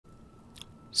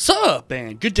Sup,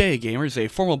 and good day, gamers. A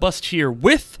formal bust here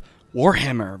with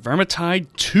Warhammer Vermintide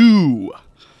 2.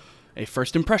 A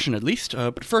first impression, at least.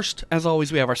 But first, as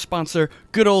always, we have our sponsor,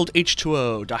 good old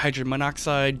H2O, dihydrogen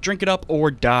monoxide. Drink it up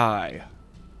or die.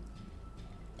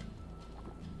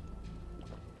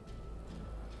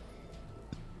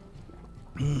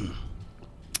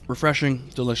 Refreshing,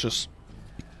 delicious.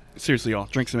 Seriously, y'all,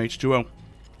 drink some H2O.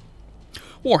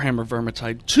 Warhammer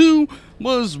Vermintide 2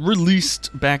 was released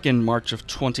back in March of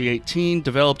 2018,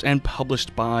 developed and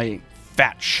published by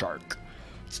Fat Shark.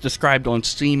 It's described on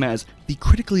Steam as, the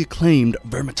critically acclaimed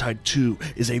Vermintide 2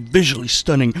 is a visually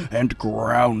stunning and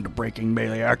groundbreaking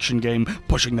melee action game,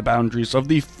 pushing the boundaries of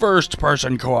the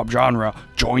first-person co-op genre.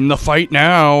 Join the fight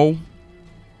now!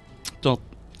 I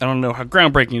don't know how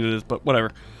groundbreaking it is, but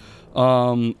whatever.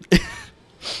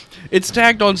 It's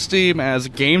tagged on Steam as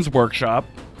Games Workshop.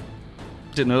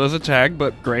 Didn't know there was a tag,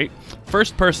 but great.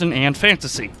 First person and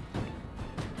fantasy.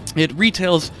 It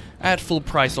retails at full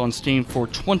price on Steam for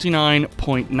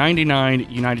 $29.99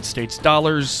 United States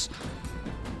dollars.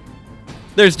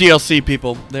 There's DLC,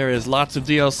 people. There is lots of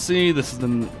DLC. This is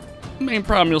the main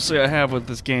problem you'll see I have with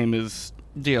this game is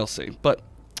DLC. But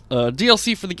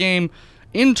DLC for the game,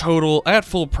 in total, at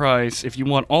full price, if you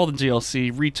want all the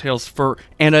DLC, retails for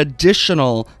an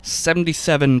additional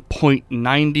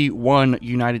 $77.91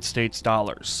 United States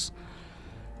dollars.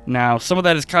 Now, some of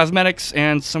that is cosmetics,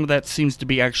 and some of that seems to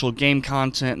be actual game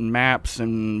content and maps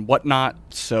and whatnot,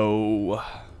 so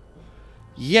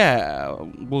yeah,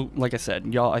 well, like I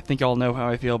said, y'all, I think y'all know how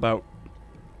I feel about,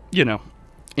 you know,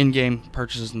 in-game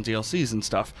purchases and DLCs and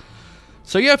stuff.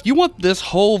 So yeah, if you want this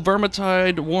whole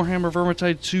Warhammer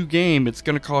Vermintide 2 game, it's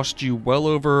going to cost you well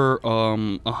over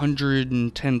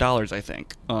 $110, I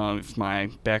think. If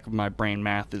my back of my brain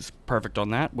math is perfect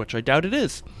on that, which I doubt it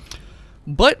is.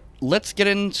 But let's get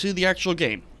into the actual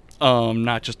game.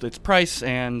 Not just its price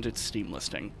and its Steam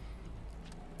listing.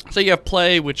 So you have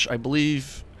play, which I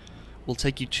believe will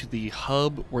take you to the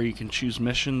hub where you can choose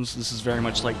missions. This is very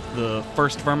much like the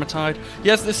first Vermintide.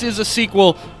 Yes, this is a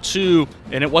sequel to,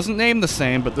 and it wasn't named the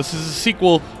same, but this is a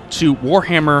sequel to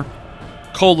Warhammer :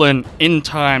 End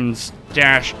Times -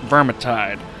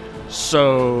 Vermintide.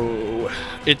 So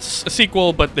it's a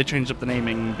sequel, but they changed up the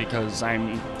naming because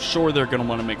I'm sure they're going to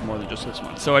want to make more than just this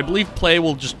one. So I believe play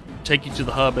will just take you to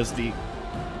the hub as the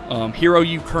hero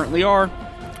you currently are.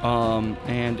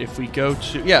 And if we go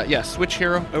to, switch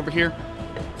hero over here.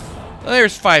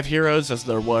 There's 5 heroes as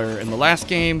there were in the last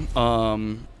game.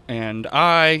 And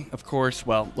I, of course,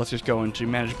 well, let's just go into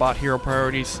manage bot hero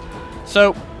priorities.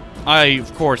 So, I,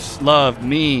 of course, love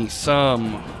me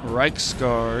some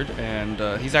Reichsguard,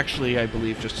 and he's actually, I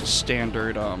believe, just a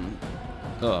standard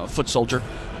foot soldier.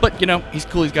 But, you know, he's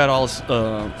cool. He's got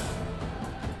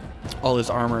all his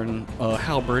armor and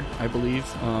halberd, I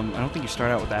believe. I don't think you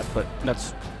start out with that, but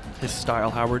that's his style,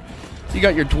 halberd. You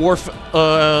got your dwarf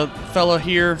fella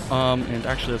here, and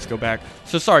actually, let's go back.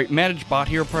 So, sorry, manage bot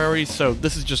hero priorities. So,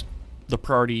 this is just the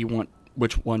priority you want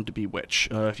which one to be which.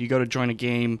 If you go to join a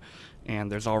game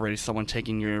and there's already someone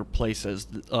taking your place as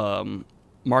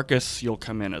Marcus, you'll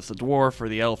come in as the dwarf or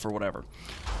the elf or whatever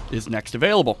is next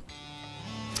available.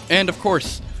 And, of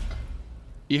course,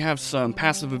 you have some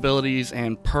passive abilities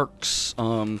and perks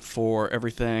for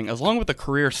everything, along with a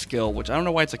career skill, which I don't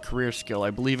know why it's a career skill. I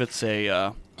believe it's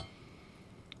a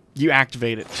you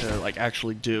activate it to like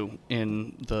actually do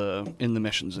in the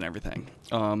missions and everything.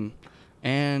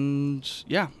 And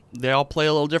yeah, they all play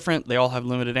a little different. They all have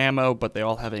limited ammo, but they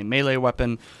all have a melee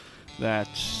weapon that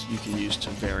you can use to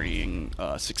varying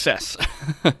success.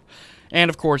 And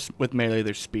of course, with melee,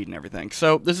 there's speed and everything.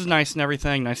 So this is nice and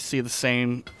everything. Nice to see the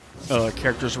same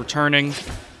characters returning.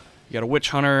 You got a witch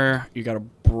hunter. You got a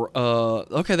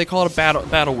okay, they call it a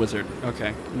battle wizard.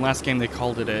 Okay, in the last game they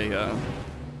called it a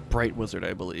bright wizard,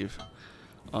 I believe.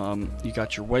 You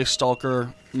got your waste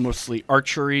stalker, mostly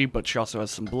archery, but she also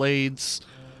has some blades.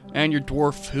 And your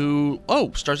dwarf, who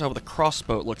starts out with a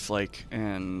crossbow, it looks like,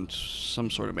 and some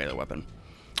sort of melee weapon.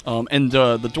 And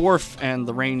the dwarf and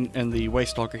the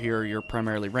waste stalker here are your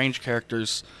primarily ranged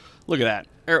characters. Look at that.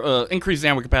 Increased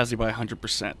ammo capacity by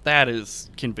 100%. That is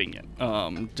convenient,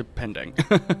 depending.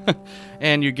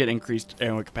 And you get increased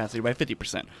ammo capacity by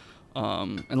 50%.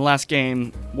 In the last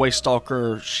game, Waste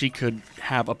Stalker, she could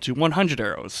have up to 100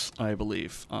 arrows, I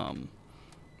believe.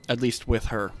 At least with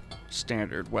her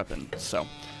standard weapon. So,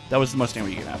 that was the most ammo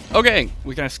you could have. Okay,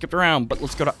 we kind of skipped around, but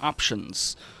let's go to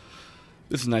options.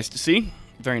 This is nice to see.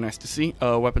 Very nice to see.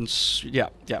 Weapons, yeah.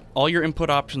 All your input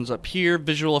options up here.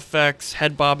 Visual effects,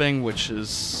 head bobbing, which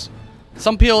is...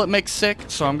 Some people it makes sick,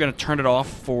 so I'm going to turn it off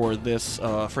for this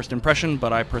first impression,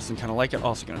 but I personally kind of like it.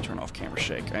 Also going to turn off camera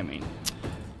shake. I mean,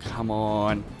 come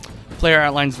on. Player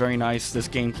outline's very nice. This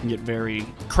game can get very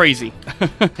crazy,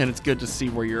 and it's good to see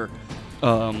where your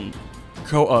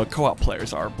co-op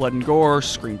players are. Blood and gore,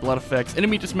 screen blood effects,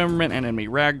 enemy dismemberment, and enemy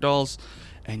ragdolls.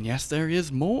 And yes, there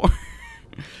is more.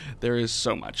 There is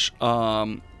so much.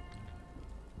 Oh,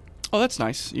 that's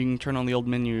nice. You can turn on the old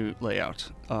menu layout.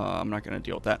 I'm not going to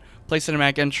deal with that. Play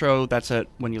cinematic intro. That's it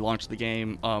when you launch the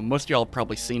game. Most of y'all have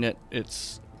probably seen it.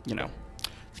 It's, you know,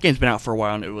 this game's been out for a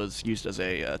while, and it was used as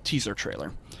a teaser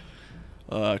trailer.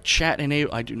 Chat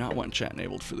enabled. I do not want chat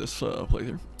enabled for this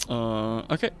playthrough.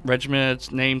 Okay,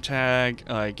 regiment, name tag.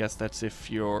 I guess that's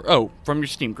if you're... Oh, from your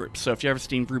Steam group. So if you have a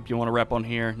Steam group you want to rep on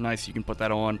here, nice, you can put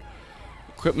that on.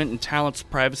 Equipment and talents,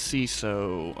 privacy.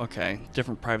 So, okay,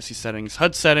 different privacy settings.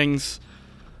 HUD settings.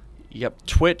 Yep,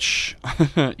 Twitch.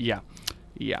 Yeah.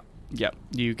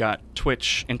 You got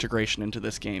Twitch integration into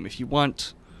this game if you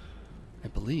want, I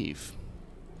believe.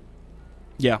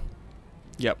 Yeah.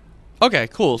 Yep. Okay,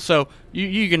 cool. So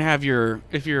you can have your,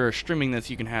 if you're streaming this,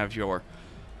 you can have your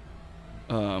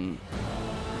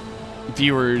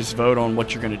viewers vote on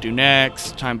what you're going to do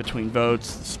next, time between votes,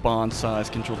 spawn size,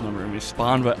 controlled number of enemies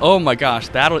spawn. But oh my gosh,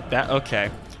 that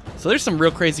okay. So there's some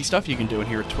real crazy stuff you can do in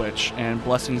here at Twitch, and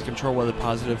blessings control whether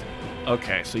positive.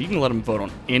 Okay, so you can let them vote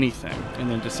on anything, and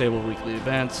then disable weekly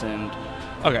events, and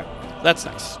okay, that's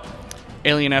nice.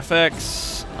 Alien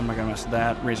FX, I'm not gonna mess with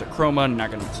that. Razor Chroma,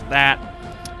 not gonna mess with that.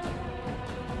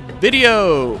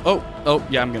 Video. Oh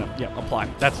yeah, I'm gonna apply.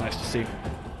 That's nice to see.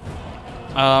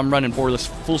 I'm running borderless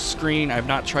full screen. I've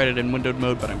not tried it in windowed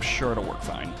mode, but I'm sure it'll work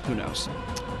fine. Who knows?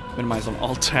 Minimize on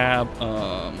Alt Tab.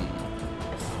 No,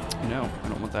 I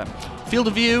don't want that. Field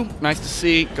of view, nice to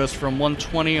see. Goes from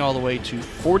 120 all the way to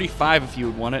 45 if you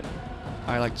would want it.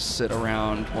 I like to sit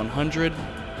around 100.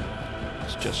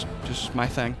 It's just my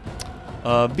thing.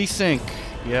 VSync.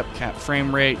 Yep, cap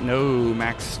frame rate. No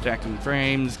max stacking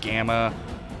frames. Gamma.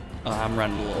 I'm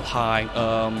running a little high.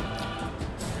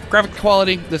 Graphic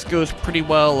quality, this goes pretty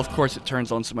well. Of course, it turns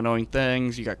on some annoying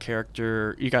things. You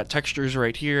got textures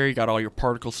right here. You got all your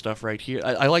particle stuff right here.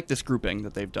 I like this grouping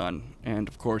that they've done. And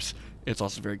of course, it's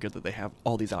also very good that they have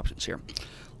all these options here.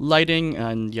 Lighting,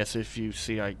 and yes, if you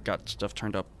see, I got stuff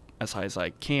turned up as high as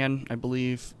I can, I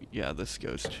believe. Yeah, this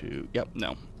goes to,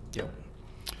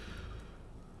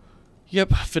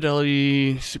 Yep,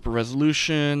 fidelity, super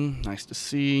resolution, nice to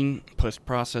see.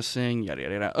 Post-processing, yada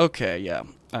yada yada. Okay, yeah.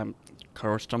 Of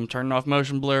course, I'm turning off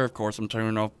motion blur. Of course, I'm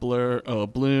turning off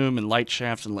bloom and light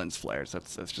shafts and lens flares.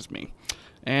 That's just me.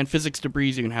 And physics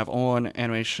debris you can have on.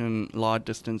 Animation, LOD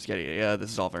distance, yada yada yada.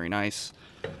 This is all very nice.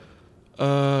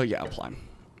 Yeah, apply.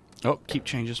 Oh, keep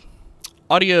changes.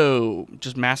 Audio,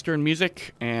 just master and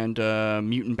music, and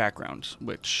mute and background,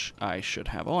 which I should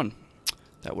have on.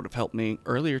 That would have helped me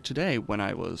earlier today when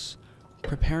I was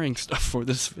preparing stuff for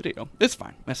this video. It's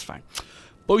fine. That's fine.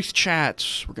 Voice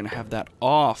chat. We're going to have that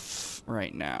off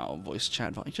right now. Voice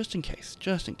chat volume. Just in case.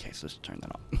 Let's turn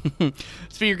that off.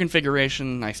 Speaker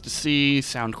configuration. Nice to see.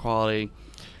 Sound quality.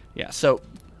 Yeah, so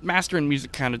master and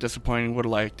music kind of disappointing. Would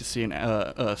have liked to see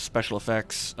a special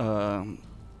effects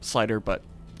slider, but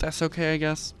that's okay, I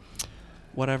guess.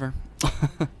 Whatever.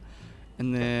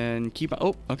 And then key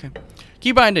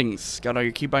bindings. Got all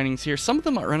your key bindings here. Some of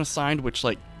them are unassigned, which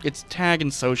like it's tag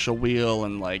and social wheel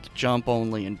and like jump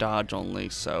only and dodge only.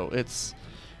 So it's,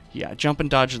 yeah, jump and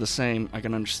dodge are the same. I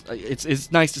can understand.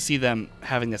 It's nice to see them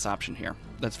having this option here.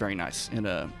 That's very nice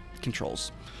in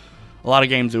controls. A lot of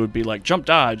games it would be like jump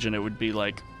dodge, and it would be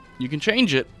like you can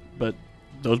change it, but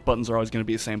those buttons are always going to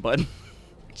be the same button.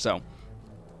 So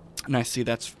nice to see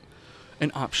that's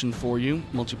an option for you.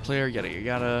 Multiplayer, yada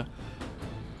yada.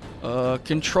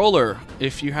 Controller,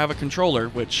 if you have a controller,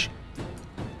 which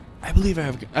I believe I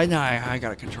have. I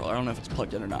got a controller. I don't know if it's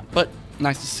plugged in or not, but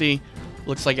nice to see.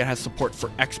 Looks like it has support for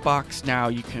Xbox. Now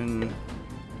you can.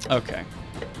 Okay,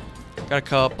 got a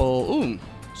couple. Ooh,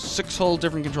 6 whole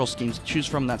different control schemes to choose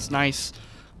from. That's nice.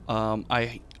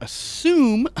 I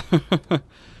assume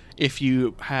if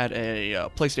you had a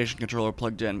PlayStation controller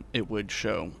plugged in, it would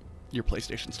show your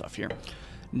PlayStation stuff here.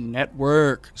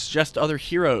 Network, suggest other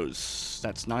heroes.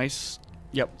 That's nice.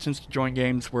 Yep, since to join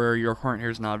games where your current hero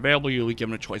is not available, you'll be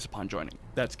given a choice upon joining.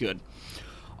 That's good.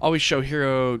 Always show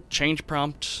hero change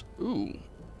prompt. Ooh.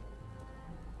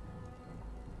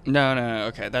 No,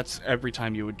 okay. That's every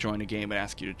time you would join a game and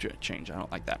ask you to change. I don't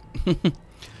like that. And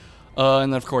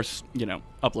then, of course, you know,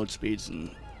 upload speeds and,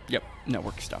 yep,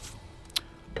 network stuff.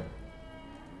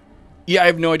 Yeah, I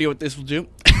have no idea what this will do.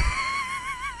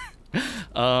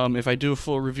 If I do a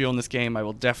full review on this game, I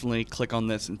will definitely click on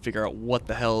this and figure out what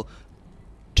the hell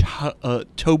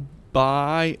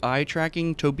Tobii eye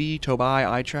tracking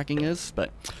is,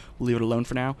 but we'll leave it alone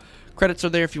for now. Credits are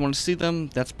there if you want to see them.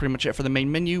 That's pretty much it for the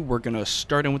main menu. We're going to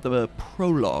start in with the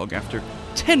prologue after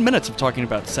 10 minutes of talking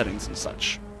about settings and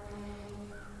such.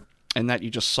 And that you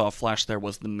just saw flash there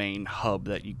was the main hub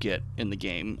that you get in the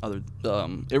game.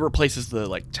 It replaces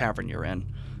the tavern you're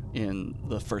in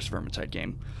the first Vermintide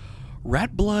game.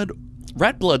 Rat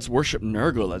Bloods worship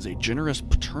Nurgle as a generous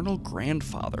paternal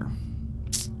grandfather.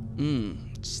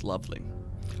 It's lovely.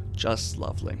 Just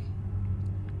lovely.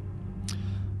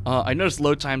 I noticed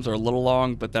load times are a little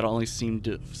long, but that only seemed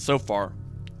to, so far,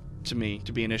 to me,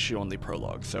 to be an issue on the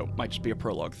prologue, so it might just be a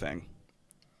prologue thing.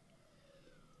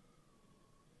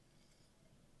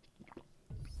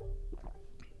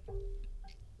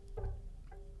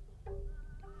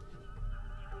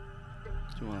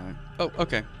 Oh,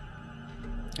 okay.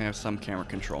 I have some camera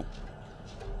control.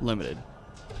 Limited.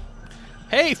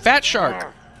 Hey, Fat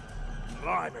Shark!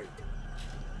 Blimey.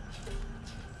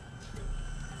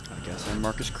 I guess I'm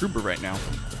Marcus Kruber right now.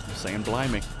 Saying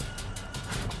blimey.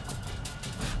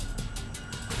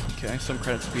 Okay, some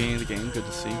credits at the beginning of the game. Good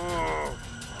to see. Oh,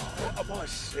 what am I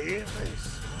seeing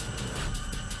this?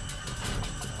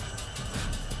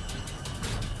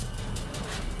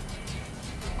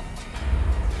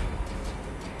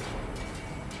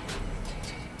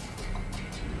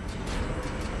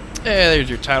 Hey, there's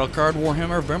your title card,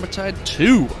 Warhammer Vermintide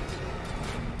 2.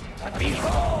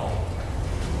 Behold,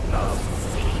 no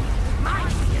see, my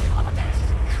enormous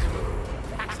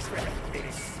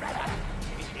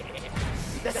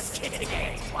the skinny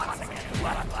games once again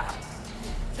worthless.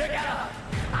 Together,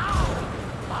 our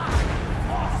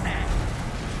forces.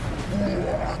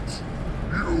 What?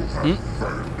 You have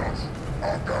failed us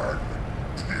again.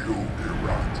 You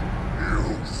Irat. You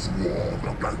swore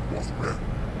the gate was red.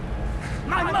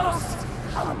 My most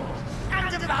humble and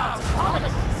devout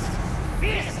apologies.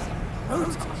 Fierce,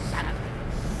 brutal savage.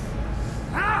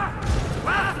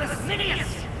 Worthless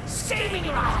idiots, scheming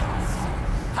rivals.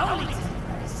 Only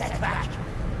to set back.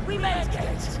 We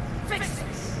mitigate, fix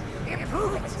it,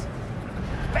 improve it.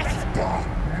 Better. But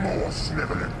more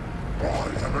sniveling. I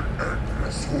have an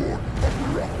endless horde of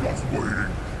luckless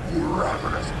waiting,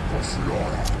 ravenous for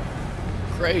slaughter.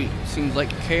 Great. Seems like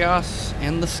Chaos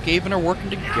and the Skaven are working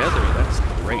together. That's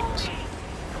great.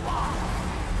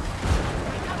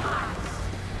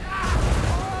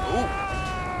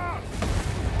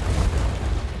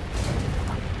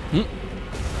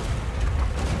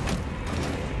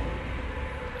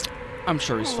 I'm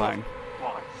sure he's fine.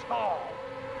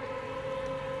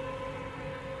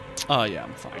 Oh, yeah,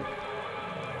 I'm fine.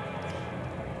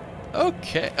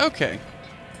 Okay.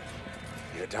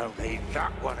 You don't need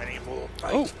that one anymore,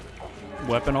 mate. Oh,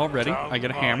 weapon already. Don't I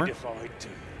get a mind hammer. if I do.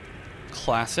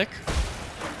 Classic.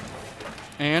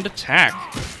 And attack.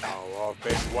 Oh, I've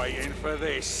been waiting for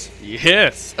this.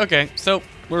 Yes. Okay, so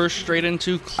we're straight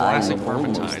into classic I'm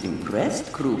almost Vermintide.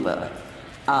 impressed, Kruber.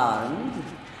 Armed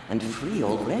and free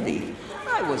already.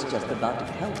 I was just about to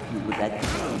help you with that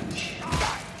cage.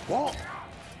 What?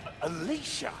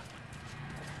 Alicia?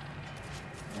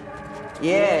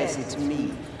 Yes, it's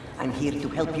me. I'm here to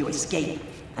help you escape.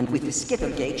 And with the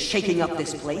Skittergate shaking up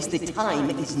this place, the time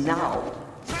is now.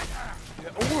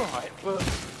 All right, but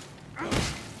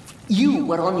You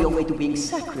were on your way to being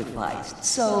sacrificed,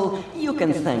 so you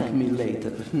can thank me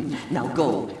later. Now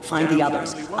go, find the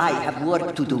others. I have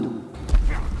work to do.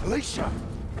 Alicia,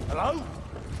 hello?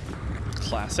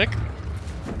 Classic.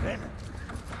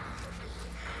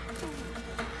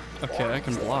 Okay, I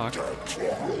can block.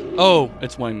 Oh,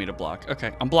 it's wanting me to block.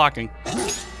 Okay, I'm blocking.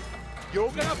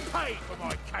 You're gonna pay for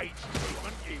my cage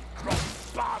treatment, you drop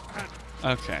bastard.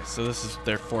 Okay, so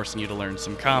they're forcing you to learn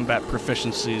some combat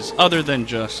proficiencies other than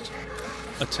just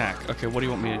attack. Okay, what do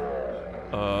you want me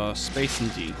to... space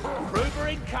and D.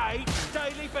 Ruger in cage,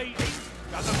 daily beating,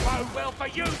 doesn't bode well for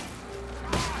you. Die,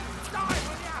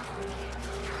 will ya?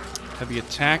 Heavy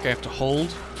attack, I have to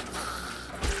hold.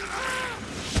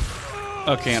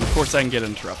 Okay, and of course I can get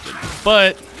interrupted.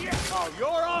 But Oh, you're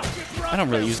off, you I don't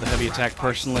really use the heavy attack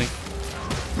personally.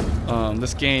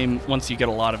 This game, once you get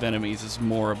a lot of enemies, is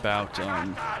more about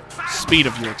speed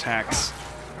of your attacks.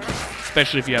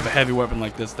 Especially if you have a heavy weapon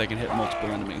like this, they can hit multiple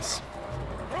enemies.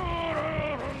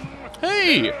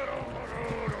 Hey!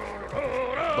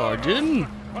 Bargain!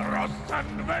 I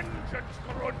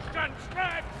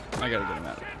gotta get him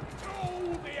out.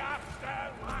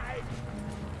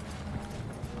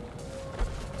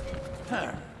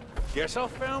 Huh. Guess I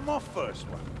found my first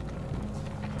one.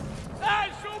 Ah,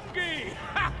 Zungi!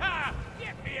 Ha ha!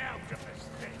 Get me out of this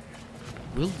thing!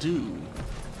 Will do.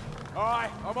 Aye,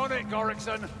 I'm on it,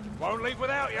 Gorrickson. Won't leave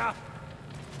without ya.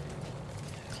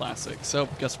 Classic. So,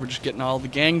 guess we're just getting all the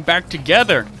gang back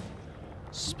together.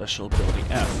 Special ability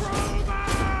F.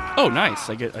 Oh, nice.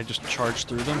 I just charged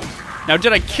through them. Now,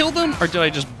 did I kill them or did I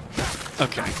just...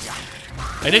 Okay.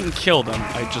 I didn't kill them.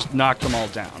 I just knocked them all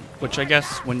down, which I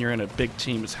guess when you're in a big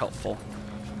team is helpful.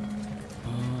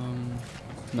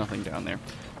 Nothing down there.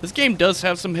 This game does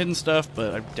have some hidden stuff,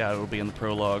 but I doubt it'll be in the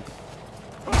prologue.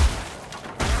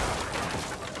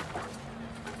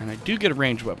 And I do get a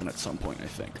ranged weapon at some point, I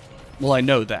think. Well, I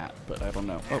know that, but I don't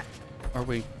know. Oh, are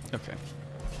we? Okay.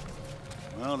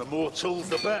 Well, the more tools,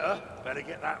 the better. Better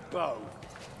get that bow.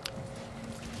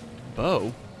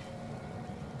 Bow?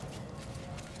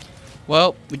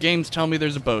 Well, the game's telling me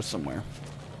there's a bow somewhere.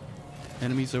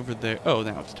 Enemies over there. Oh,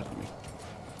 now it's telling me.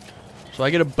 So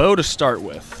I get a bow to start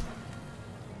with.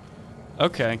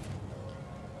 Okay.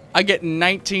 I get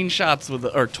 19 shots with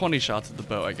the, or 20 shots with the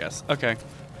bow, I guess. Okay.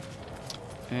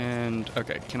 And,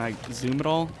 okay, can I zoom at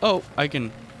all? Oh, I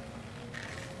can.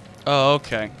 Oh,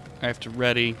 okay. I have to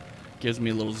ready. Gives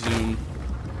me a little zoom.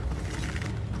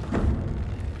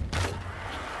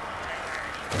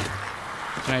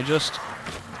 Can I just...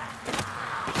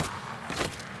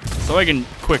 So I can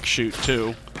quick shoot,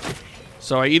 too.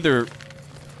 So I either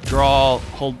draw,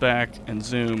 hold back, and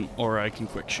zoom, or I can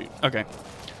quick shoot. Okay.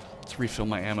 Let's refill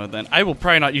my ammo, then. I will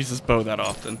probably not use this bow that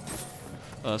often.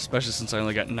 Especially since I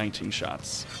only got 19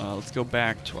 shots. Let's go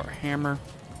back to our hammer.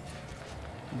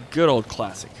 Good old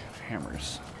classic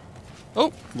hammers.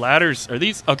 Oh, ladders. Are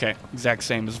these? Okay, exact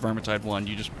same as Vermintide 1.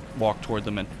 You just walk toward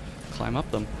them and climb up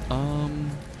them.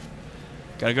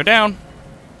 Gotta go down.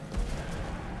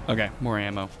 Okay, more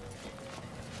ammo.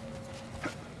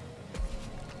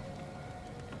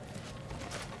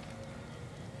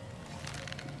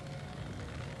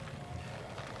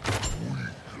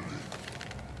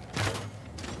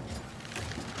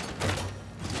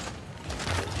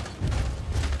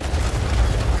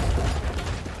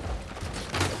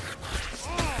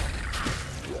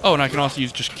 Oh, and I can also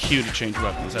use just Q to change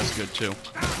weapons. That's good, too.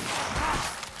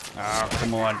 Oh,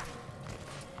 come on.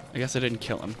 I guess I didn't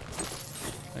kill him.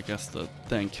 I guess the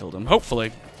thing killed him.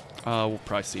 Hopefully. We'll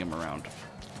probably see him around.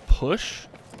 Push?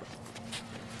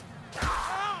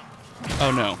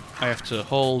 Oh, no. I have to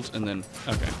hold and then...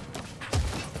 Okay.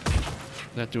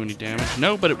 Did that do any damage?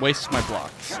 No, but it wastes my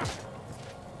blocks.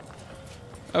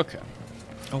 Okay.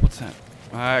 Oh, what's that?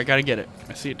 I gotta get it.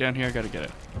 I see it down here. I gotta get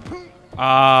it.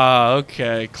 Ah,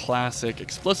 okay. Classic.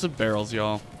 Explosive barrels,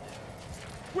 y'all.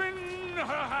 Win her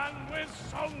hand with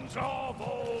songs of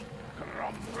old,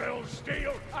 Cromwell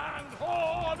steel and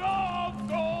hoard of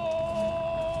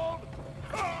gold.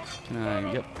 Can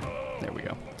I? Yep. There we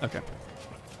go. Okay.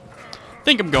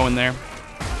 Think I'm going there.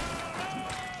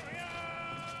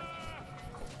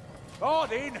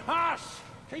 Odin, hush!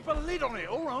 Keep a lid on it,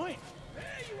 all right? There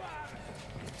you are.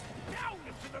 Down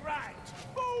and to the right.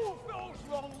 Move those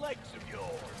long legs of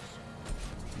yours.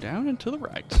 Down and to the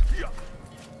right. Yeah.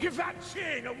 Give that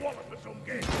chain a wallop or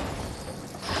something.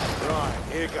 Right,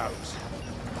 here goes.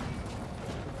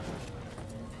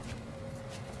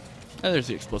 Oh, there's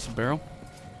the explosive barrel.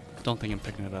 Don't think I'm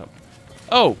picking it up.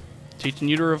 Oh, teaching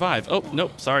you to revive. Oh,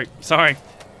 nope. Sorry. Sorry.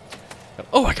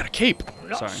 Oh, I got a cape.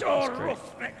 Not Sorry. so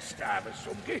rough next time or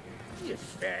something. You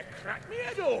fair crack me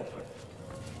head open.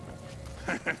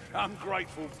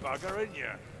 Ungrateful bugger, ain't you?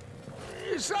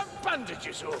 Is that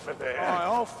bandages over there? Aye,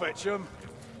 I'll fetch them.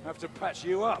 Have to patch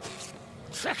you up.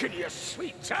 Taking your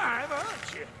sweet time,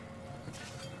 aren't you?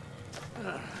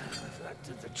 That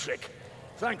did the trick.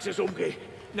 Thanks, Azumgi.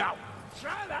 Now,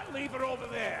 try that lever over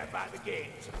there by the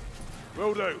gate.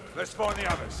 Will do. Let's find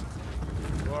the others.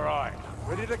 All right.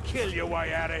 Ready to kill your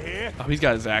way out of here? Oh, he's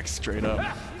got his axe straight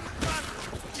up.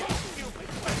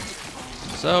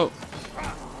 So,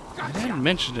 I didn't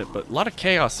mention it, but a lot of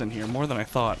chaos in here, more than I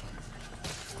thought.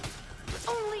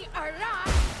 Only a rat.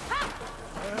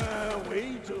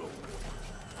 We do.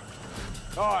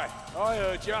 Aye, I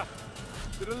heard ya.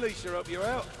 Did Alicia help you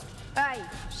out? Aye,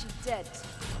 she did.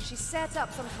 She set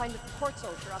up some kind of portal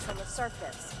for us on the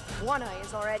surface. One eye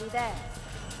is already there.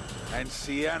 And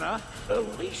Sienna?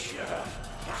 Alicia.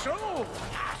 So.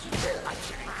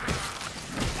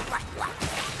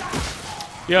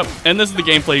 Yep, and this is the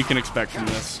gameplay you can expect from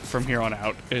this, from here on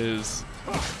out, is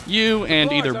you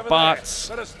and either bots,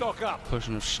 Better stock up.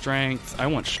 potion of strength. I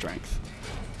want strength.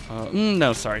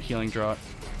 No, sorry, healing draught.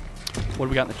 What do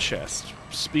we got in the chest?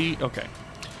 Speed, okay.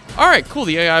 Alright, cool,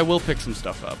 the AI will pick some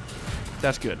stuff up.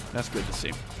 That's good to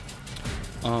see.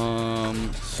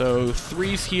 So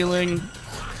 3's healing,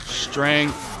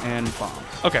 strength, and bomb.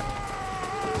 Okay.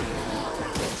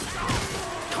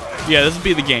 Yeah, this would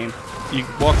be the game. You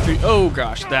walk through. Oh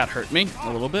gosh, that hurt me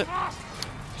a little bit.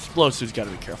 Explosives, got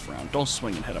to be careful around. Don't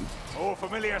swing and hit them. All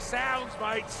familiar sounds,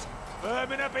 mates.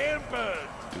 Vermin are being burned.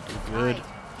 Good.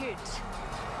 Good.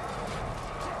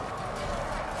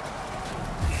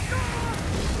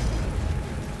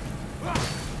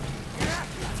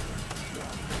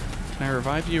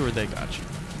 revive you, or they got you?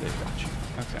 They got you.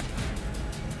 Okay.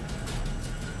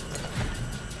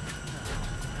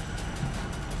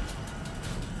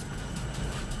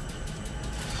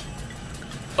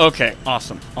 Okay,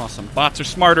 awesome, awesome. Bots are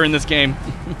smarter in this game.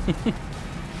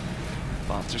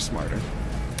 Bots are smarter.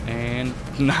 And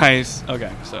nice.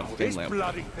 Okay, so This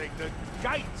bloody thing, the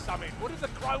gates, I mean, what does the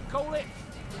crone call it?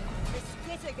 The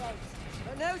Skittergate.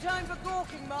 But no time for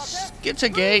gawking, Martha.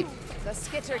 Skittergate. The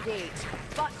Skittergate.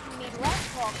 But you need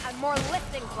less talk and more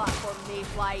lifting platform,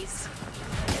 mayflies.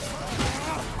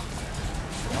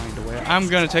 Find a way. I'm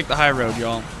gonna take the high road,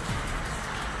 y'all.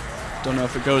 Don't know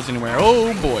if it goes anywhere.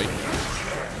 Oh boy.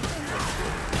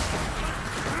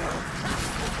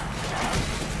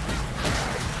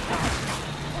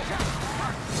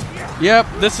 Yep,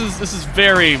 this is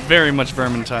very, very much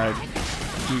Vermintide.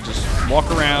 You just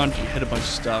walk around, you hit a bunch of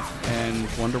stuff, and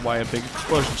wonder why a big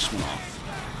explosion just went off.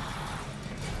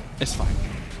 It's fine.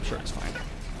 I'm sure it's fine.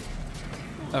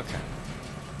 Okay.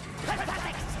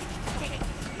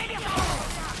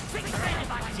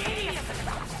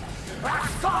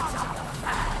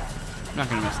 I'm not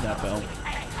gonna miss that bell.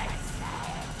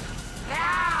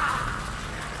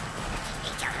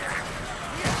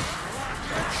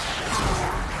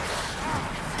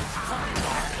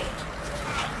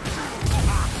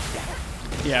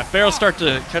 Yeah, if barrels start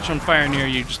to catch on fire near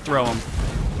you, just throw them.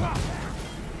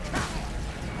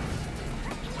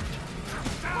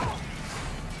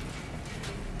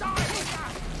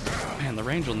 Man, the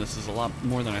range on this is a lot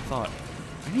more than I thought.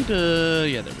 I need to...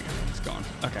 yeah, there we go. It's gone.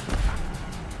 Okay.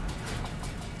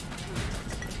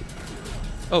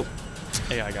 Oh.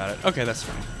 Hey, I got it. Okay, that's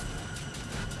fine.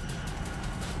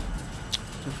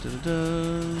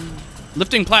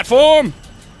 Lifting platform!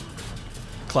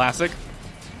 Classic.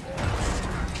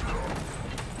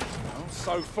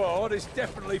 So far, this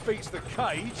definitely beats the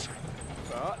cage.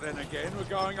 But then again, we're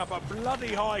going up a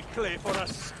bloody high cliff on a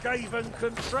Skaven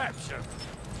contraption.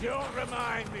 Don't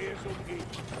remind me of Ungi.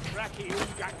 Racky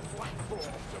Ungak platforms.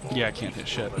 Yeah, I can't hit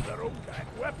shit.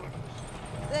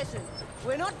 Listen,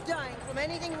 we're not dying from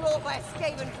anything wrought by a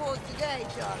Skaven cause today,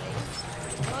 Charlie.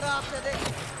 Not after this.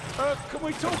 Can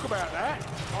we talk about that?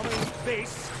 I mean,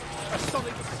 this, a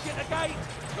solid Skittergate,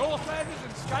 Northlanders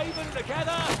and Skaven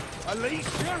together. At least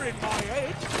you're in my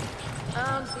head.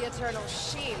 And the eternal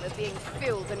shame of being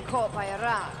filled and caught by a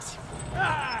rat.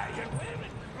 Ah, you're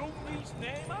wearing Grumby's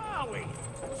name, are we?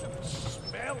 Doesn't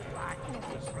smell like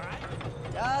us,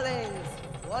 right? Darlings,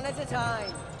 one at a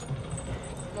time.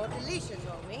 More deletions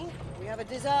on me. We have a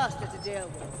disaster to deal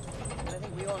with. And I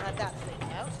think we all had that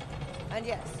figured out. And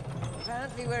yes,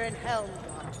 apparently we're in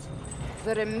Helmgart.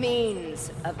 The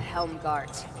remains of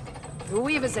Helmgart. The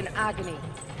weave is in agony,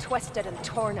 twisted and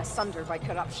torn asunder by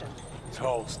corruption.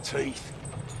 Toll's teeth.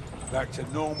 Back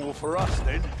to normal for us,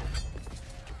 then.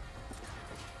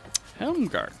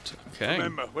 Helmgart. Okay.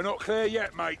 Remember, we're not clear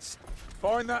yet, mates.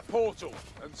 Find that portal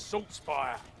and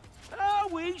Saltspire. Are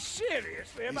we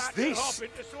seriously about to hop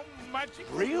into some magic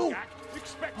real?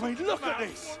 I mean, look at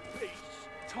this.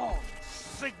 Toll,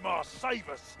 Sigmar, save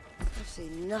us. I've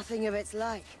seen nothing of its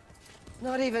like.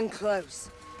 Not even close.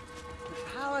 The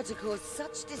power to cause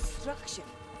such destruction.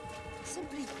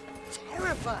 Simply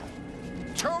terrifying.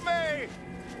 To me!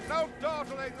 No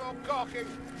dawdling or gawking.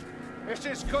 It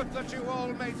is good that you all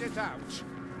made it out.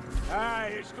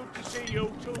 Aye, it's good to see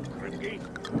you too, Grimgy.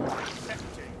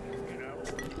 Accepting, you know.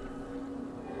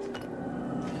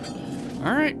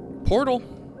 Alright, portal.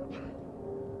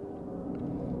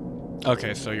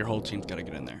 Okay, so your whole team's gotta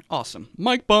get in there. Awesome.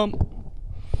 Mic bump.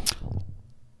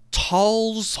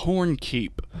 Talshorn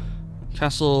Keep.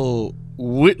 Castle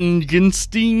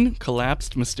Wittgenstein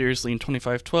collapsed mysteriously in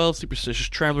 2512. Superstitious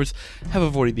travelers have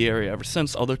avoided the area ever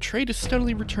since, although trade is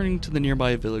steadily returning to the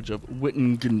nearby village of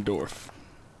Wittengendorf.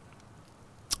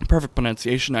 Perfect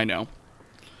pronunciation, I know.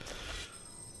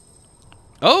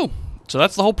 Oh, so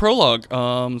that's the whole prologue.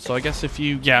 So I guess if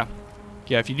you,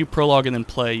 if you do prologue and then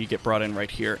play, you get brought in right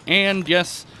here. And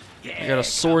yes, I got a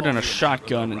sword and a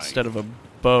shotgun instead of a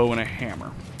bow and a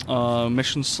hammer.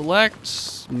 Mission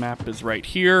select, map is right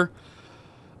here.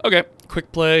 Okay,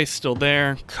 quick play, still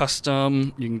there.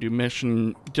 Custom, you can do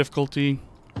mission difficulty.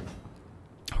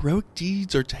 Heroic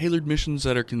deeds are tailored missions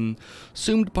that are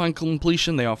consumed upon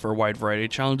completion. They offer a wide variety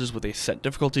of challenges with a set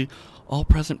difficulty. All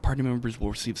present party members will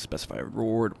receive a specified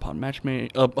reward upon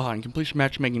upon completion.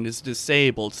 Matchmaking is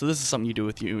disabled, so this is something you do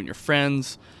with you and your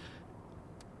friends.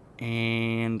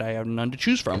 And I have none to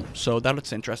choose from, so that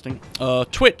looks interesting.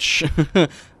 Twitch.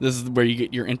 This is where you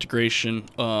get your integration,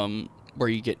 where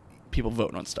you get people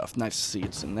voting on stuff. Nice to see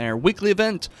it's in there. Weekly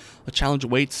event. A challenge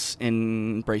awaits,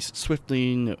 and embrace it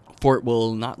swiftly, for it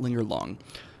will not linger long.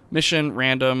 Mission,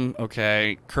 random,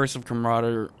 okay. Curse of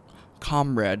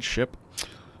comradeship.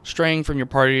 Straying from your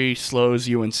party slows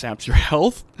you and saps your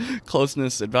health.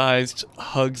 Closeness advised.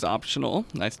 Hugs optional.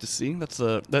 Nice to see.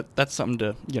 That's something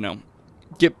to, you know,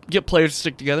 get players to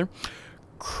stick together.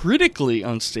 Critically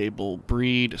unstable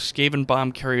breed. Skaven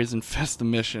bomb carriers infest the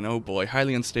mission. Oh boy.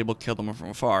 Highly unstable. Kill them from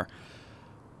afar.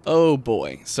 Oh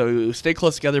boy. So stay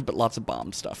close together, but lots of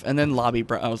bomb stuff. And then lobby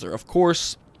browser, of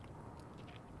course.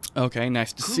 Okay,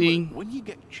 nice to see. When you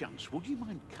get a chance, would you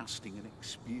mind casting an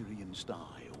experienced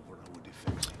eye over our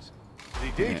defenses?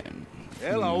 He did. And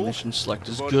Hello. mission select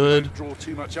is Provided good. we don't draw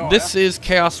too much ire. This is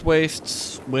Chaos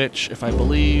Wastes, which, if I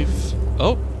believe...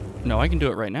 Oh, no, I can do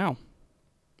it right now.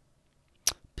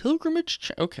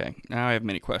 Pilgrimage... Okay, now I have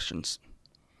many questions.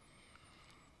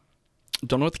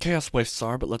 Don't know what the Chaos Wastes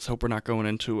are, but let's hope we're not going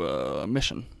into a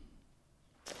mission.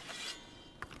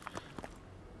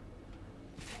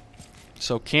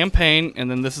 So, campaign,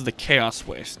 and then this is the Chaos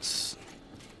Wastes.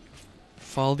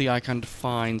 Follow the icon to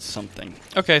find something.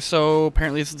 Okay, so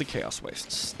apparently this is the Chaos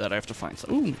Wastes that I have to find.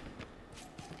 Ooh.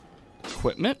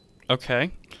 Equipment. Okay.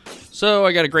 So,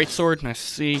 I got a great sword, nice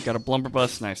to see. Got a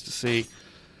blunderbuss, nice to see.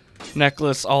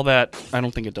 Necklace, all that. I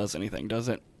don't think it does anything, does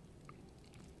it?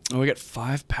 Oh, we got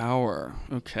 5 power.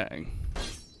 Okay.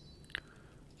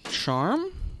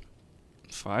 Charm?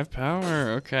 5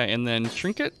 power. Okay, and then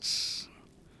trinkets.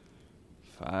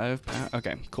 5 power.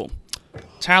 Okay, cool.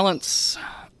 Talents.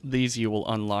 These you will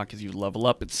unlock as you level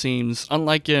up, it seems.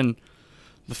 Unlike in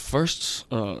the first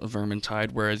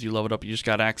Vermintide, where as you leveled up, you just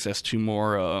got access to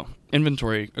more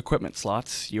inventory equipment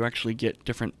slots. You actually get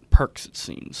different perks, it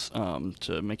seems,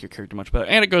 to make your character much better.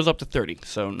 And it goes up to 30,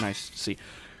 so nice to see.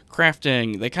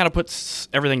 Crafting, they kind of put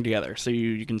everything together. So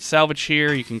you can salvage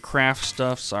here, you can craft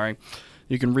stuff, sorry.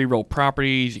 You can reroll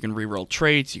properties, you can reroll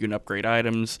traits, you can upgrade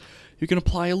items, you can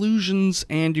apply illusions,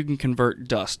 and you can convert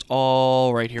dust.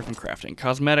 All right here from crafting.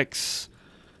 Cosmetics,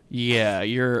 yeah,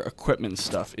 your equipment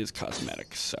stuff is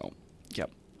cosmetics, so, yep.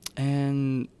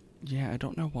 And, yeah, I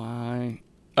don't know why.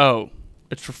 Oh,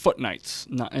 it's for foot knights,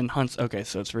 not in hunts. Okay,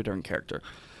 so it's for a different character.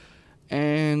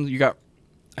 And you got,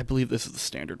 I believe this is the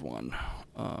standard one.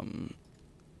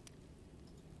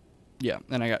 Yeah,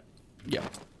 and I got, yeah,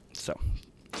 so.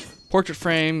 Portrait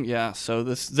frame, yeah, so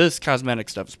this cosmetic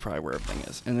stuff is probably where everything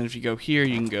is. And then if you go here,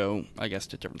 you can go, I guess,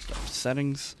 to different stuff.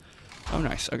 Settings. Oh,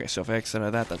 nice. Okay, so if I exit out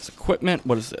of that, that's equipment.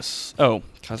 What is this? Oh,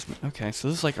 okay, so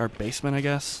this is like our basement, I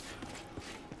guess.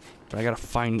 But I gotta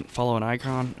follow an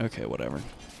icon. Okay, whatever.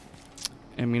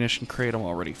 Ammunition crate, I'm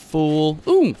already full.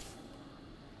 Ooh!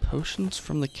 Potions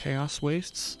from the Chaos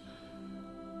Wastes.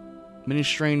 Many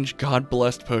strange,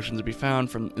 god-blessed potions to be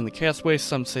found in the Chaos Wastes.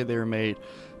 Some say they were made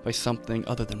by something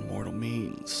other than mortal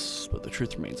means, but the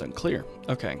truth remains unclear.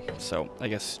 Okay, so I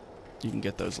guess you can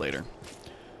get those later.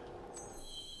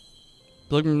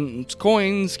 Pilgrim's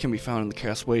coins can be found in the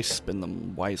Chaos Waste. Spend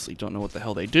them wisely. Don't know what the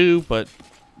hell they do, but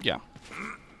yeah.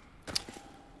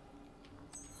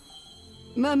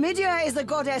 Myrmidia is the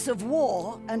goddess of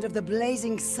war and of the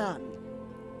blazing sun.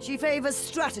 She favors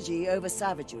strategy over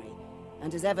savagery,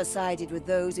 and has ever sided with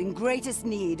those in greatest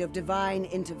need of divine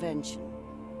intervention.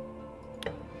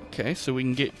 Okay, so we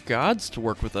can get gods to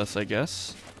work with us, I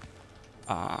guess.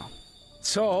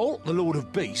 Tol, the Lord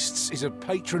of Beasts, is a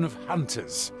patron of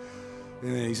hunters.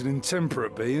 Yeah, he's an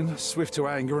intemperate being, swift to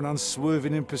anger and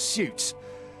unswerving in pursuit.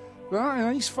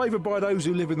 But he's favoured by those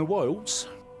who live in the wilds.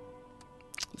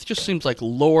 This just seems like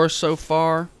lore so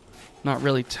far. Not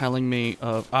really telling me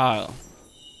of...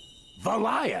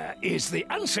 Valaya is the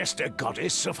ancestor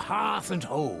goddess of hearth and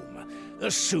home,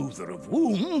 a soother of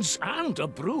wounds and a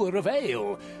brewer of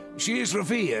ale. She is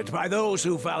revered by those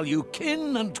who value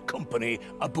kin and company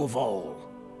above all.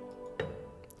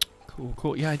 Cool,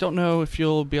 cool. Yeah, I don't know if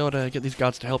you'll be able to get these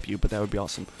gods to help you, but that would be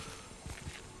awesome.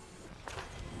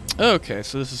 Okay,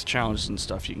 so this is challenges and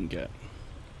stuff you can get.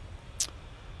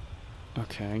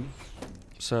 Okay.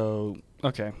 So,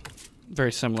 okay.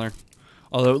 Very similar.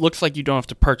 Although it looks like you don't have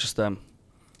to purchase them.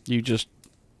 You just,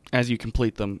 as you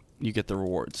complete them, you get the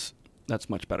rewards. That's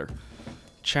much better.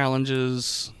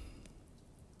 Challenges.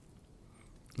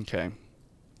 Okay.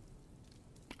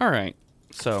 Alright.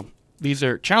 So,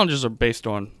 challenges are based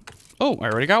on... Oh, I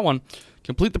already got one.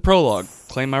 Complete the prologue.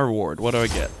 Claim my reward. What do I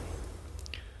get?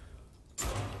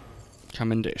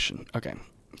 Commendation. Okay.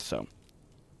 So.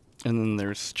 And then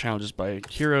there's challenges by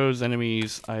heroes,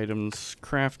 enemies, items,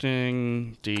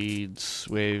 crafting, deeds,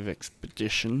 wave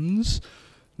expeditions.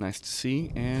 Nice to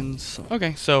see. And so,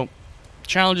 okay, so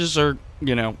challenges are,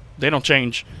 you know, they don't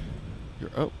change.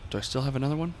 Oh, do I still have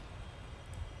another one?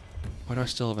 Why do I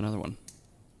still have another one?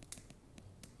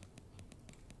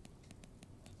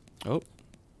 Oh.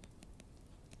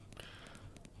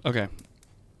 Okay.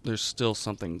 There's still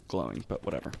something glowing, but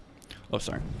whatever. Oh,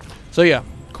 sorry. So yeah,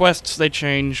 quests, they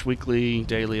change, weekly,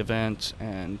 daily event,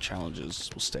 and challenges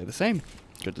will stay the same.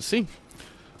 Good to see.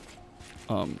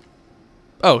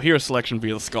 Oh, hero selection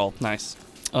via the skull. Nice.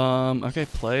 Okay,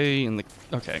 play in the...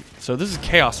 Okay, so this is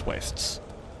Chaos Wastes.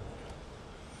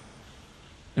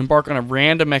 Embark on a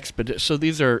random expedition. So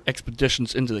these are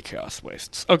expeditions into the Chaos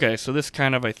Wastes. Okay, so this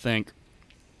kind of, I think...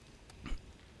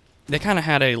 They kind of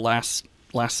had a last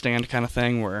stand kind of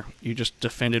thing where you just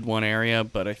defended one area,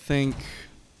 but I think...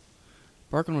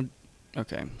 Embark on...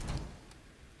 Okay.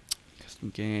 Custom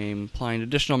game. Applying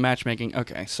additional matchmaking.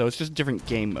 Okay, so it's just a different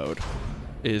game mode.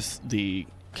 Is the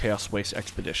Chaos Waste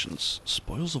Expeditions.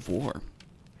 Spoils of War.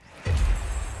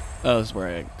 Oh, this is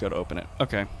where I go to open it.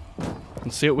 Okay.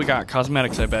 Let's see what we got.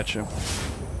 Cosmetics, I bet you.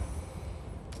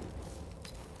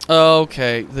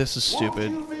 Okay, this is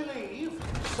stupid.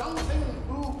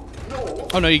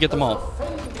 Oh no, you get them all.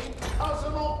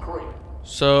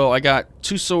 So I got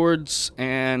 2 swords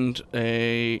and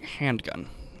a handgun.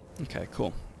 Okay,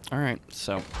 cool. Alright,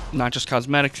 so not just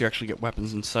cosmetics, you actually get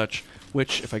weapons and such.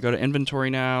 Which, if I go to inventory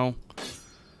now...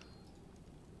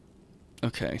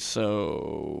 Okay,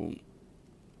 so...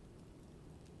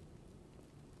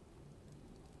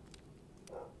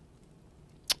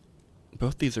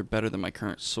 Both these are better than my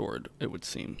current sword, it would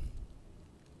seem.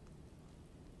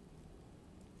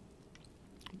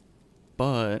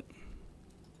 But...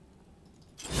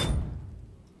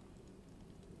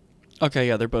 Okay,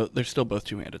 yeah, they're still both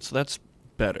two-handed, so that's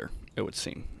better, it would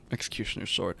seem. Executioner's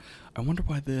sword. I wonder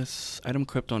why this item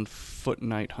equipped on Foot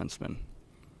Knight Huntsman.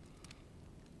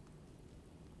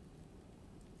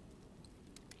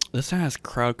 This has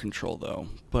crowd control though,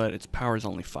 but its power is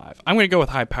only 5. I'm gonna go with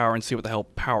high power and see what the hell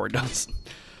power does.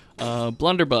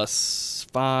 Blunderbuss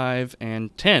 5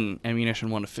 and 10. Ammunition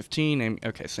 1 to 15.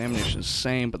 Okay, so ammunition is the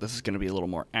same, but this is gonna be a little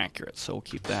more accurate, so we'll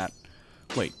keep that.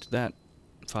 Wait, that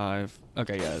 5.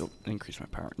 Okay, yeah, it'll increase my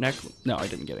power. No, I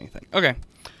didn't get anything. Okay.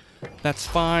 That's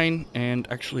fine, and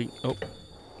actually... Oh,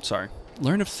 sorry.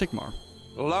 Learn of Sigmar.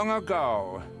 Long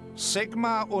ago,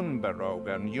 Sigmar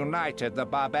Unberogen united the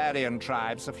barbarian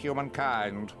tribes of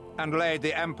humankind and laid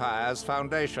the Empire's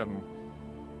foundation.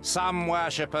 Some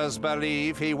worshippers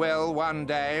believe he will one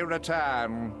day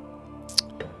return.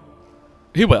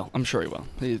 He will. I'm sure he will.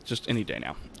 He's just any day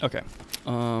now. Okay.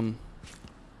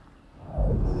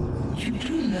 You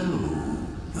do know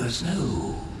there's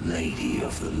no Lady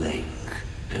of the Lake,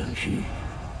 don't you?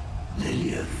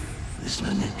 Lilith is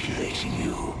manipulating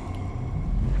you.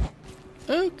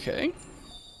 Okay.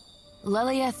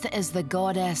 Lilith is the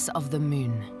goddess of the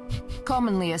moon,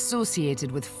 commonly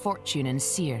associated with fortune and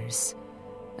seers.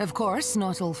 Of course,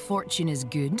 not all fortune is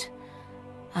good,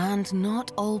 and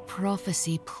not all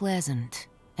prophecy pleasant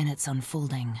in its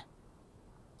unfolding.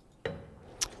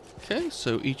 Okay,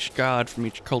 so each god from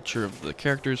each culture of the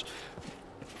characters.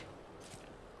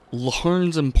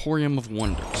 Lahorn's Emporium of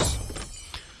Wonders.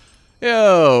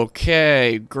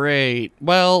 Okay, great.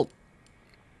 Well,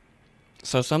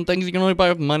 so some things you can only buy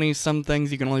with money, some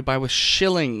things you can only buy with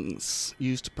shillings,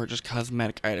 used to purchase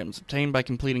cosmetic items, obtained by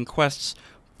completing quests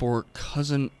for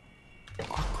Cousin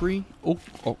Okri. Oh,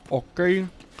 okay.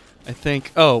 I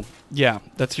think, oh, yeah,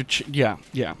 that's your, yeah.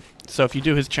 So if you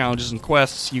do his challenges and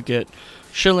quests, you get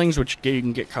shillings, which you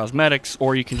can get cosmetics,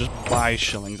 or you can just buy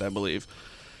shillings, I believe.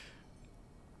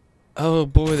 Oh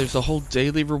boy, there's a whole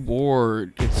daily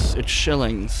reward. It's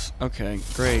shillings. Okay,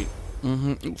 great.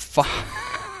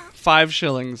 5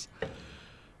 shillings.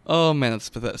 Oh man, that's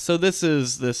pathetic. So this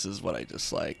is what I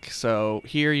dislike. So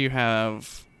here you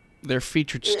have their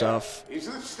featured stuff. Is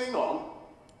this thing on?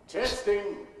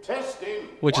 Testing.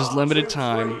 Which is limited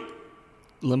time.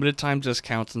 Limited time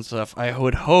discounts and stuff. I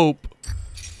would hope.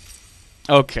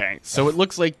 Okay, so it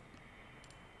looks like...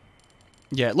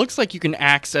 Yeah, it looks like you can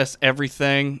access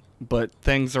everything, but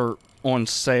things are on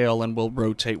sale and will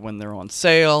rotate when they're on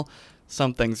sale.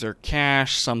 Some things are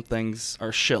cash, some things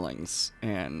are shillings.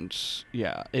 And,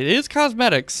 yeah, it is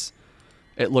cosmetics,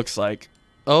 it looks like.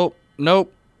 Oh,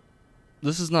 nope.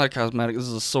 This is not a cosmetic, this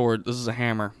is a sword, this is a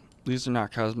hammer. These are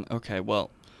not cosmetic. Okay,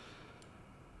 well.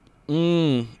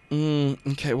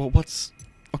 Okay, well, what's...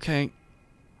 Okay.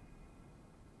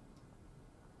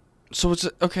 So it's...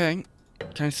 Okay.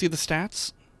 Can I see the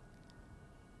stats?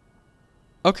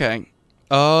 Okay.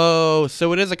 Oh,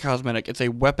 so it is a cosmetic. It's a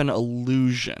weapon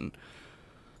illusion.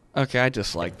 Okay, I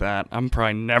dislike that. I'm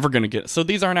probably never going to get... So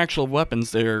these aren't actual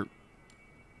weapons. They're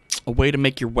a way to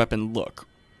make your weapon look,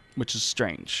 which is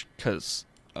strange, because...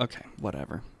 Okay,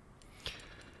 whatever.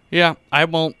 Yeah, I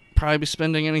won't probably be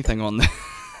spending anything on that.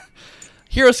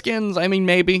 Hero skins, I mean,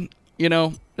 maybe. You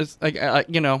know, it's like,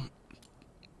 you know...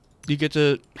 you get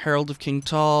to Herald of King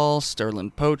Tall,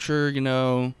 Sterling Poacher, you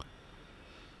know,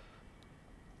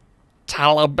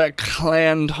 Talabek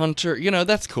Land Hunter, you know,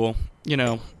 that's cool. You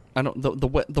know, I don't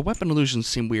the weapon illusions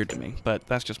seem weird to me, but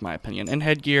that's just my opinion. And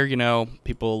headgear, you know,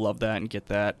 people love that and get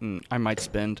that, and I might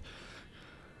spend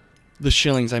the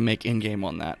shillings I make in-game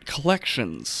on that.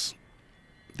 Collections.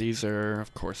 These are,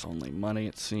 of course, only money,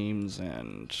 it seems,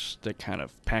 and they kind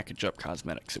of package up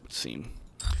cosmetics, it would seem.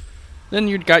 Then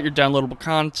you got your downloadable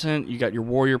content, you got your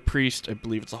warrior priest, I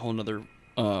believe it's a whole nother,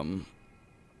 yeah,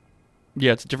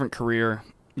 it's a different career.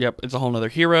 Yep, it's a whole nother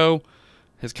hero.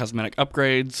 His cosmetic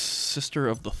upgrades, Sister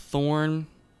of the Thorn.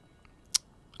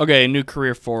 Okay, new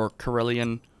career for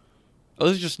Corellian. Oh,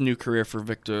 this is just a new career for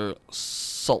Victor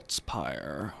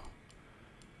Saltzpyre.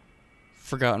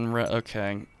 Forgotten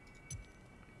okay.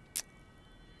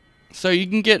 So you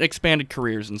can get expanded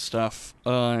careers and stuff.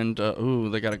 Ooh,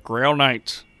 they got a Grail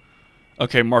Knight.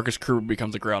 Okay, Marcus Crew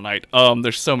becomes a Grail Knight.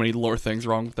 There's so many lore things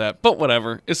wrong with that. But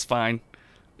whatever, it's fine.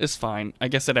 It's fine. I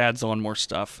guess it adds on more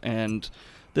stuff. And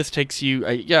this takes you,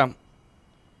 yeah.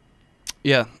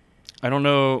 Yeah. I don't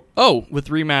know. Oh, with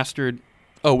remastered.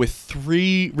 Oh, with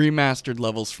 3 remastered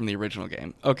levels from the original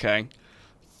game. Okay.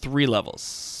 3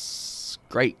 levels.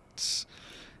 Great.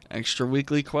 Extra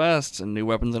weekly quests and new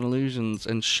weapons and illusions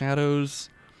and shadows.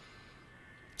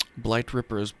 Blight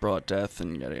Ripper has brought death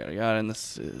and yada yada yada. And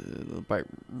this the Blight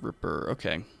Ripper.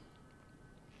 Okay.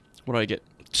 What do I get?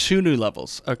 2 new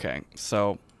levels. Okay.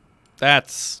 So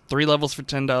that's 3 levels for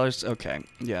 $10. Okay.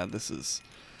 Yeah, this is.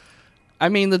 I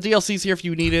mean, the DLC's here if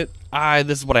you need it.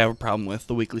 This is what I have a problem with,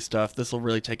 the weekly stuff. This will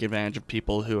really take advantage of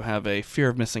people who have a fear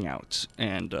of missing out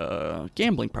and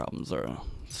gambling problems.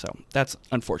 So that's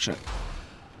unfortunate.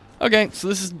 Okay, so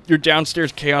this is your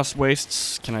downstairs Chaos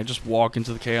Wastes. Can I just walk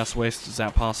into the Chaos Wastes? Is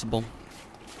that possible?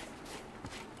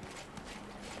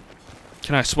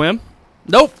 Can I swim?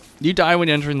 Nope! You die when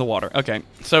entering the water. Okay,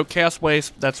 so Chaos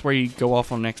Waste, that's where you go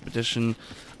off on an expedition.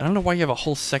 I don't know why you have a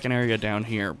whole second area down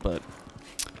here, but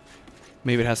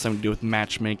maybe it has something to do with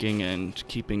matchmaking and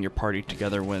keeping your party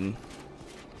together when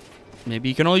maybe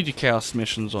you can only do Chaos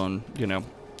missions on, you know,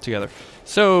 together.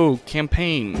 So,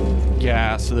 campaign.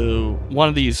 Yeah, so one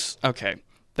of these, okay,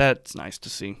 that's nice to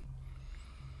see.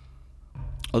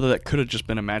 Although that could have just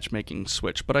been a matchmaking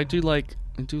switch, but I do like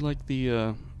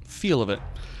the feel of it.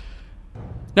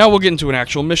 Now we'll get into an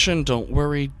actual mission. Don't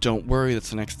worry, that's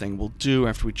the next thing we'll do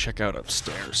after we check out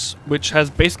upstairs, which has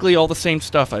basically all the same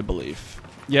stuff, I believe.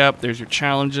 Yep, there's your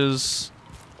challenges.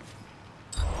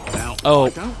 Now, oh, I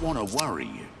don't want to worry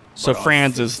you. So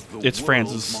it's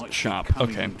Franz's shop.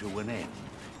 Okay.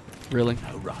 Really?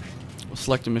 No rush. We'll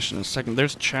select a mission in a second.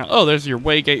 There's there's your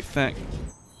Waygate thing.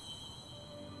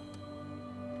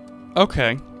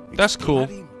 Okay, that's cool.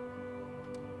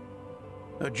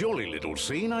 A jolly little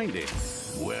scene, ain't it?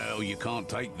 Well, you can't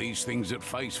take these things at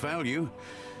face value.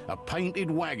 A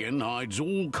painted wagon hides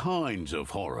all kinds of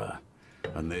horror.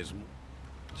 And there's...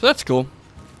 So that's cool.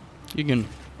 You can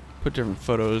put different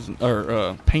photos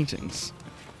or paintings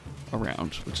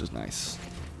around, which is nice.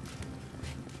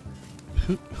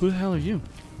 Who the hell are you?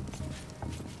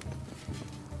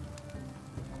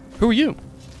 Who are you?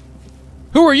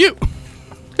 Who are you?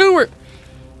 Who are...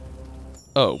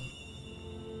 Oh.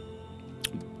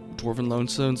 Dwarven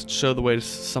Lonestones show the way to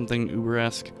something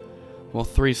Uber-esque. Well,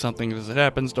 3 something as it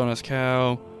happens. Don't ask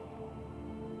how.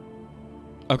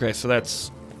 Okay, so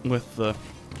that's with the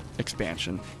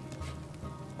expansion.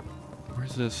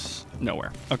 Where's this?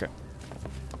 Nowhere. Okay.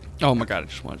 Oh my god, I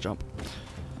just want to jump.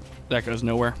 That goes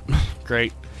nowhere.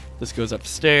 Great. This goes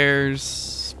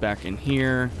upstairs. Back in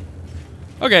here.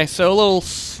 Okay, so a little,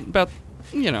 about,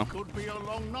 you know, Could be a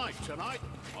long night tonight.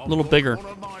 a little bigger.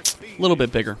 A little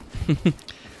bit bigger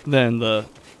than the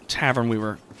tavern we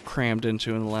were crammed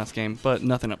into in the last game, but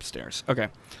nothing upstairs. Okay.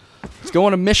 Let's go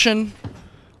on a mission.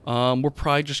 We're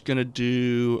probably just gonna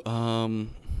do,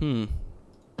 can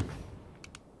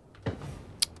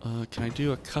I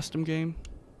do a custom game?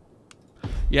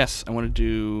 Yes, I want to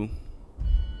do...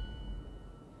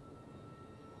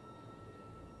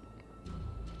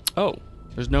 Oh,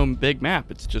 there's no big map.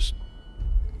 It's just...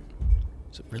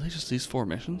 Is it really just these 4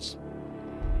 missions?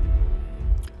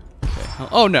 Okay.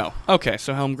 Oh, no. Okay,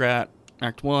 so Helmgrat,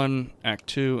 Act 1, Act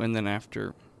 2, and then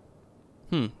after...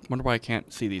 Wonder why I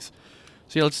can't see these.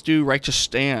 So yeah, let's do Righteous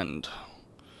Stand.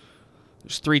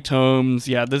 There's 3 tomes.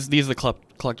 Yeah, these are the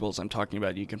collectibles I'm talking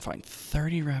about. You can find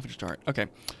 30 Ravaged Art. Okay.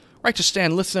 Righteous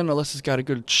Stand, listen. Alyssa's got a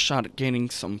good shot at gaining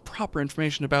some proper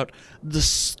information about the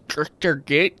Stricter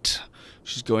Gate.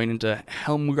 She's going into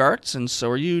Helmgart, and so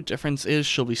are you. Difference is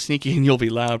she'll be sneaky and you'll be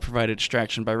loud, provide a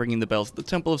distraction by ringing the bells at the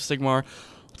Temple of Sigmar.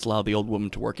 Let's allow the old woman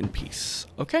to work in peace.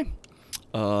 Okay.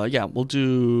 Yeah, we'll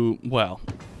do, well,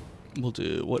 we'll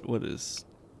do, what is,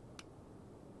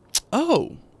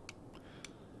 oh,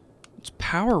 it's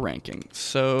power ranking,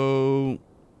 so,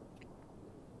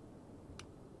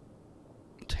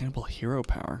 attainable hero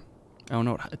power, oh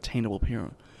no, attainable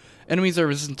hero, enemies are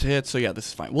resistant to hits, so yeah, this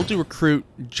is fine. We'll do recruit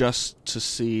just to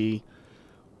see,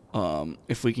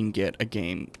 if we can get a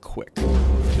game quick,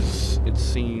 because it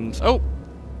seems, oh,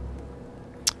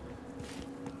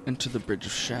 into the Bridge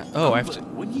of Shadow. Oh, I have to.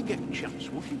 When you get a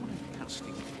chance, would you mind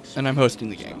casting this? And I'm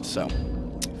hosting the game, so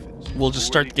we'll just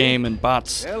start the game and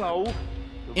bots. Hello.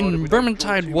 In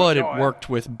Vermintide Wood, it worked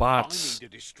with bots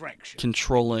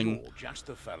controlling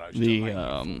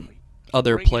the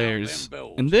other players,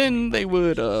 and then they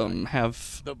would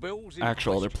have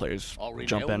actual other players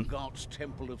jump in.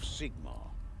 Temple of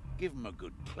Sigmar. Give them a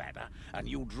good clatter, and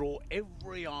you'll draw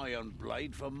every iron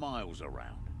blade for miles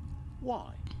around.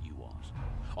 Why, you ask?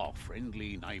 Our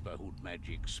friendly neighborhood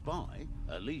magic spy,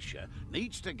 Alicia,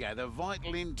 needs to gather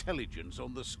vital intelligence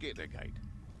on the Skittergate.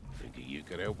 Figure you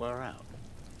could help her out.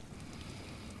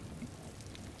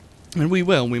 And we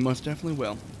will. We most definitely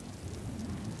will.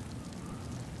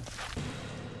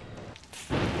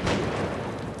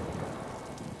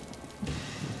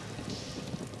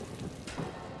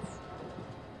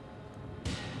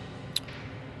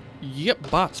 Yep,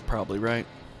 bots probably, right?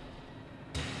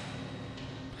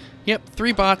 Yep,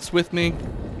 3 bots with me.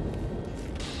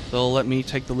 They'll let me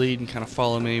take the lead and kind of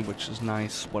follow me, which is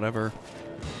nice, whatever.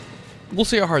 We'll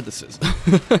see how hard this is.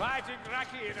 Fighting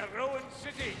Raki in a ruined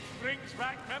city brings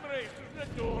back memories,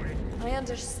 doesn't it, Dory? I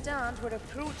understand we're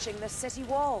approaching the city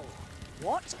wall.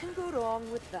 What can go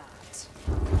wrong with that?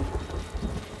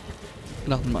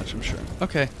 Nothing much, I'm sure.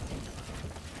 Okay.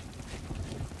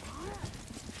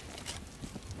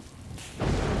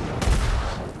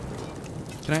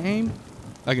 Can I aim?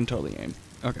 I can totally aim.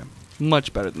 Okay.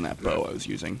 Much better than that bow I was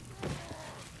using.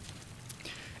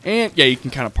 And, yeah, you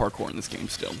can kind of parkour in this game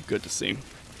still. Good to see.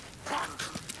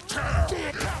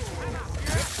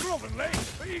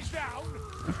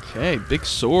 Okay, big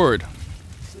sword.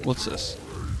 What's this?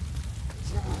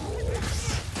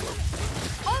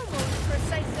 Almost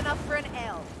precise enough for an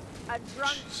L. A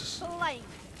drunk, blind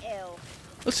L.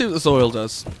 Let's see what this oil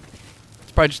does.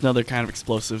 It's probably just another kind of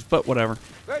explosive, but whatever.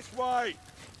 This way.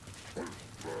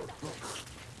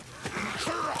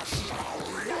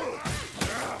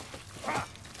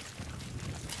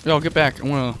 Yo, get back. I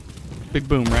want a big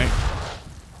boom, right?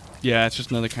 Yeah, it's just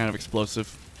another kind of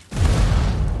explosive.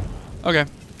 Okay.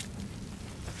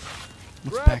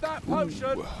 What's back? That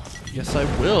potion. Ooh. Yes, I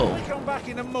will. We come back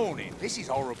in the morning. This is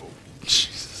horrible.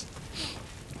 Jesus.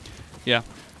 Yeah,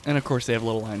 and of course they have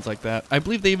little lines like that. I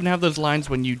believe they even have those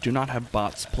lines when you do not have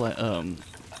bots playing them.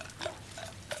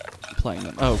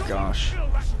 Oh gosh.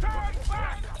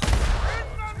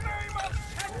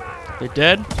 They're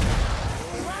dead?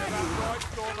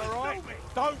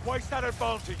 Don't waste that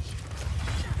advantage.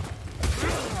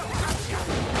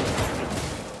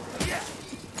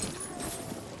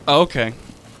 Oh, okay.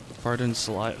 Pardon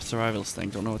survivalist thing.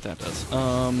 Don't know what that does.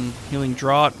 Healing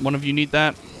draught. One of you need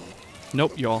that?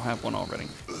 Nope, you all have one already.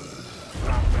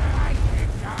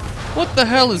 What the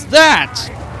hell is that?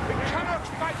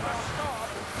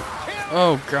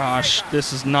 Oh gosh,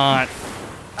 this is not...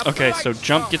 Okay, so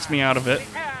jump gets me out of it.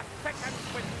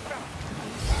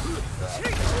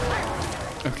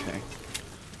 Okay.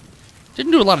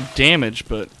 Didn't do a lot of damage,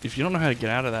 but if you don't know how to get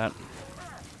out of that...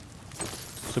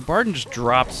 So Barden just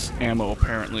drops ammo,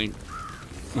 apparently,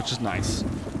 which is nice.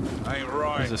 Ain't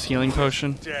right. Is this healing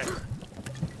potion?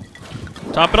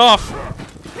 Top it off!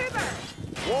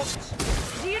 What?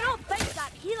 Do you not think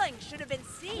that healing should have been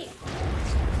saved?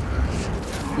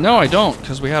 No, I don't,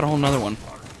 because we had a whole nother one.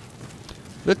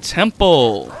 The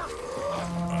temple!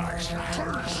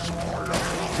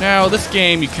 Now, this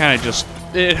game, you kind of just...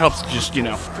 It helps just, you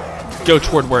know, go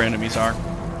toward where enemies are.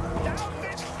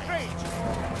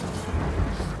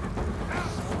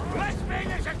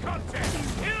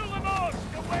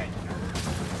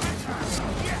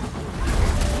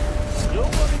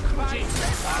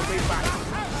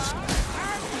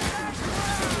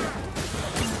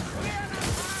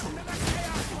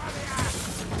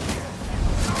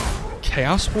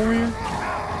 Chaos Warrior?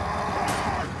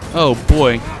 Oh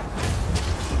boy.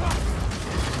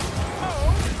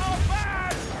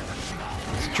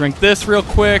 Let's drink this real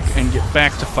quick and get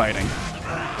back to fighting.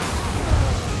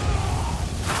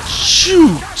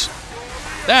 Shoot!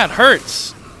 That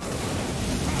hurts!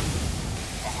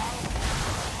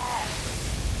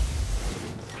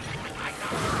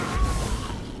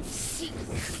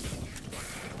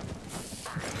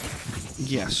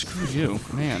 Yeah, screw you,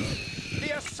 man.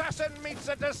 The assassin meets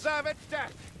a deserved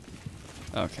death.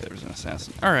 Okay, there's an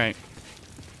assassin. Alright.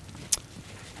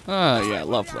 Yeah,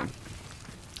 lovely.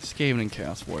 Skaven and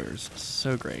Chaos Warriors.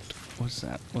 So great. What's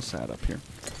that? What's that up here?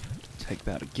 Take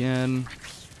that again.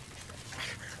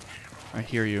 I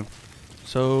hear you.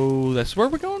 So, that's where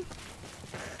we're going?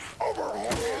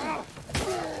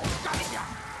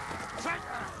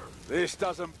 This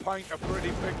doesn't paint a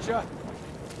pretty picture.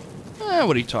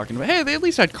 What are you talking about? Hey, they at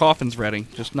least had coffins ready.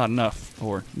 Just not enough.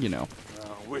 Or, you know.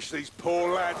 I wish these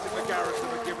poor lads in the garrison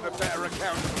had given a better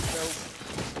account of themselves.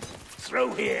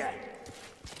 Through here.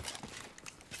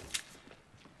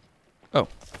 Oh.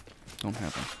 Don't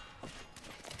have them.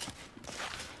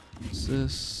 What's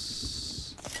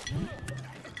this?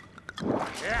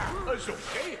 Yeah, that's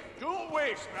okay. Don't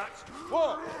waste that.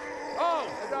 What? Oh,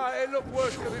 no, it looked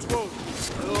worse than it was.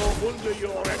 No wonder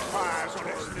your empire's on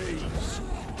its knees.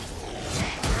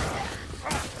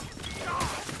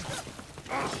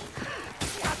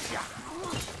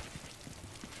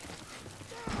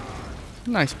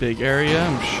 Nice big area.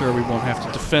 I'm sure we won't have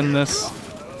to defend this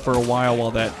for a while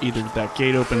that either that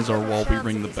gate opens or while we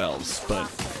ring the bells. But,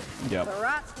 yep. The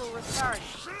rats will return.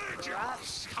 The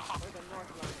rats or the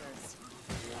Northlanders.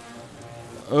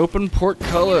 Open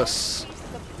portcullis.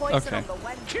 Okay.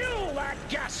 Kill that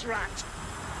gas rat!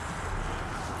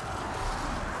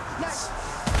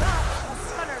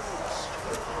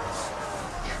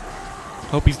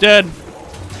 Hope he's dead.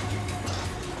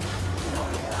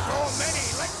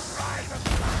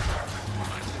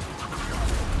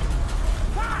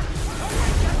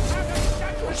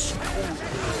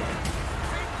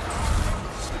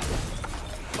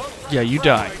 Yeah, you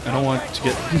die. I don't want to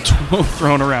get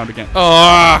thrown around again.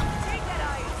 Ah!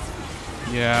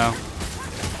 Yeah.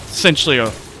 Essentially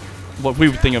what we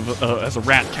would think of as a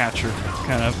rat catcher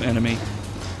kind of enemy.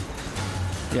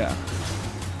 Yeah.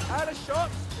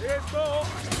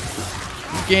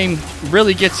 The game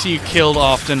really gets you killed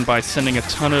often by sending a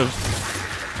ton of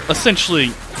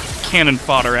essentially cannon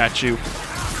fodder at you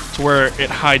to where it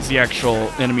hides the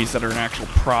actual enemies that are an actual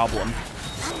problem.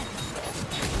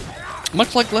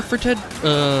 Much like Left 4 Dead,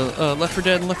 Left 4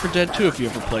 Dead and Left 4 Dead 2 if you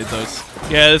ever played those.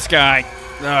 Yeah, this guy.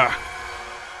 Ugh.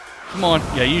 Come on.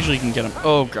 Yeah, usually you can get him.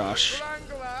 Oh, gosh.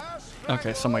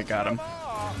 Okay, somebody got him.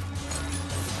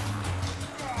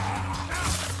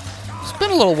 It's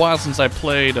been a little while since I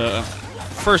played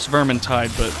first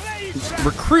Vermintide, but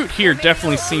Recruit here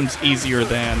definitely seems easier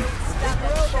than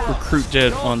Recruit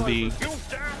did on the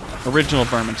original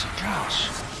Vermintide. Gosh.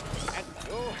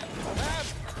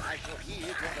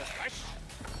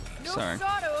 Sorry.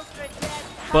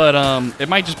 But it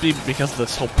might just be because of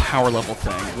this whole power level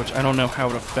thing, which I don't know how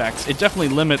it affects. It definitely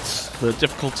limits the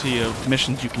difficulty of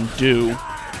missions you can do,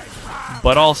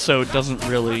 but also it doesn't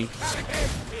really...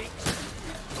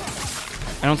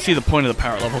 I don't see the point of the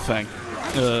power level thing,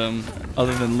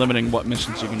 other than limiting what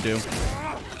missions you can do.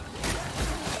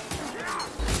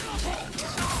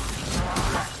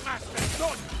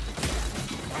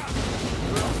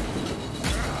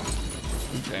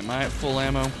 Okay, am I at full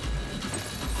ammo?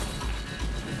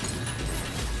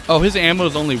 Oh, his ammo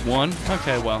is only one?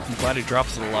 Okay, well, I'm glad he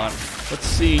drops it a lot. Let's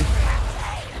see.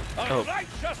 Oh.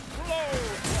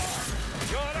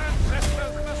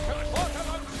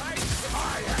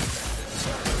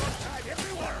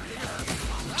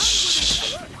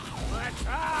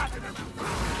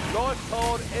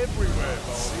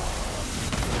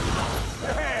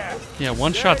 Yeah,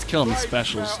 one shots kill him. The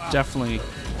special is definitely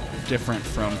different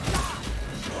from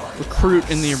Recruit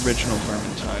in the original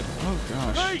Vermintide. Oh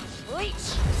gosh.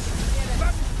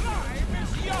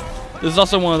 This is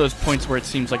also one of those points where it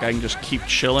seems like I can just keep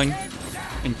chilling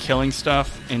and killing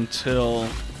stuff until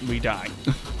we die.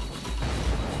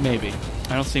 Maybe.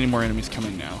 I don't see any more enemies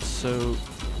coming now. So,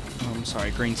 I'm sorry,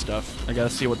 green stuff. I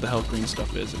gotta see what the hell green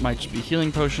stuff is. It might just be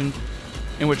healing potion,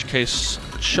 in which case,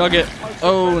 chug it.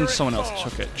 Oh, and someone else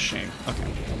took it. Shame.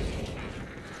 Okay.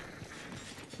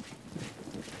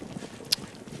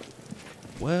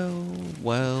 Well,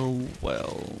 well,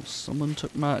 well. Someone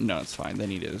took my... No, it's fine. They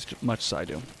need it as much as I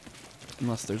do.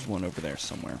 Unless there's one over there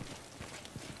somewhere.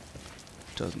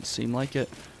 Doesn't seem like it.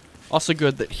 Also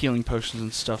good that healing potions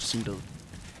and stuff seem to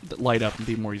light up and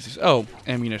be more easy. Oh,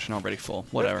 ammunition already full.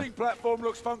 Whatever. Lifting platform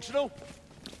looks functional.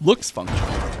 Looks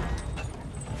functional.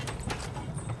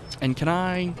 And can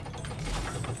I...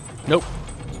 Nope.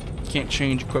 Can't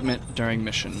change equipment during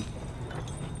mission.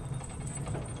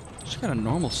 Just got a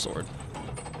normal sword.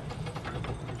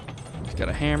 He's got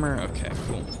a hammer. Okay,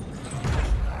 cool.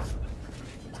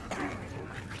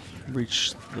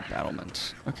 Reach the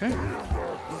battlement. Okay.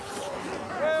 Well,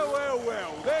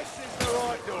 this is the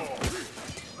right door.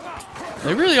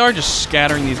 They really are just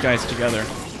scattering these guys together.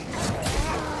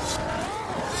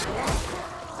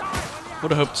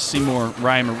 Would have hoped to see more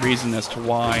rhyme or reason as to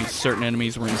why certain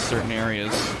enemies were in certain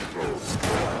areas.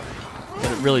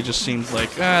 But it really just seems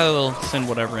like, they'll send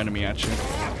whatever enemy at you.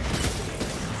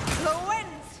 The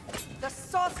winds! The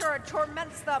sorcerer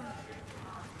torments them!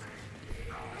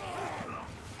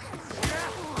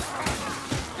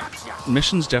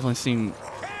 Missions definitely seem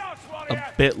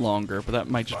a bit longer, but that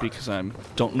might just be because I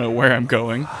don't know where I'm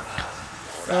going.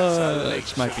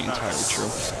 This might be entirely true.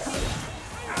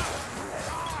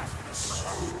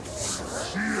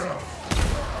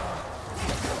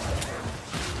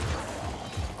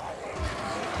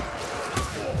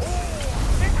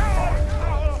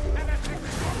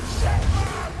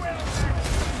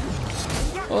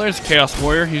 Well, there's a Chaos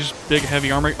Warrior. He's big, heavy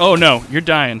armor. Oh no, you're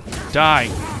dying. Die.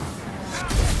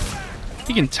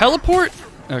 He can teleport?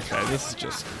 Okay, this is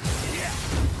just...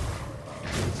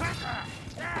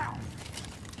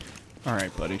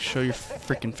 Alright, buddy. Show your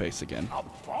freaking face again.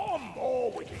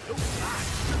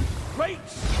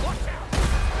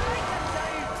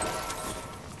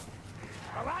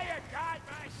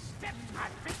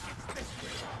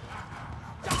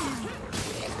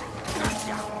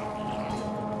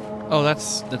 Oh,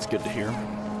 that's good to hear.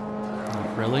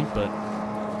 Not really, but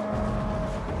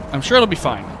I'm sure it'll be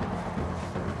fine.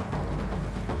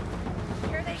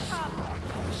 Here they come.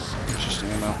 It's just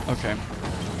ammo. Okay.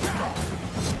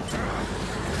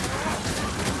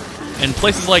 In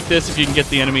places like this, if you can get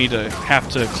the enemy to have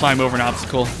to climb over an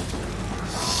obstacle,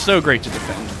 so great to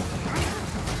defend.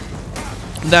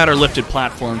 That or lifted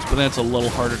platforms, but then it's a little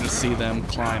harder to see them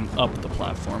climb up the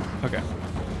platform. Okay.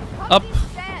 Up.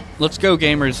 Let's go,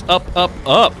 gamers. Up, up,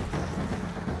 up.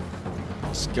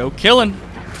 Let's go killing.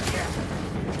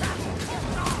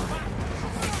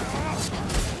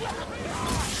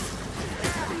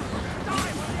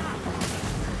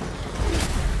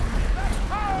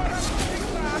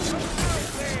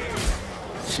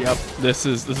 Yep, this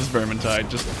is Vermintide.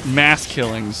 Just mass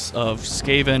killings of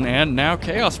Skaven and now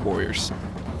Chaos Warriors.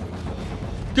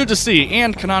 Good to see,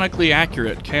 and canonically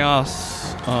accurate.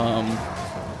 Chaos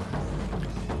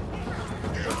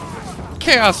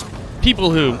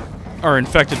people who are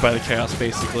infected by the Chaos,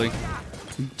 basically,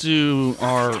 you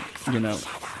know...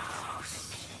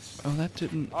 Oh, that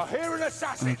didn't... I hear an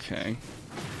assassin. Okay.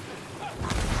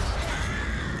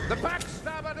 The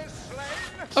backstabber is slain.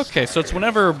 Okay, so it's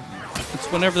whenever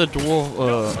the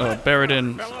dwarf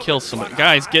Baradin kills someone.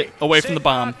 Guys, get away from the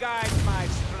bomb.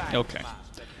 Okay.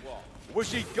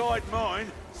 Wish he'd guide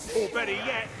mine, or better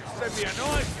yet, send me a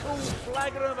nice cool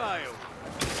flagon of ale.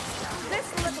 This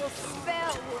little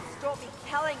spell will stop me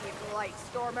killing you, Light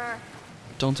Stormer.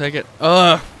 Don't take it.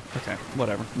 Okay,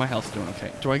 whatever. My health's doing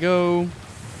okay. Do I go...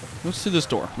 Let's through this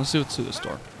door. Let's see what's through this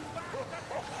door.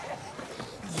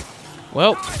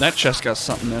 Well, that chest got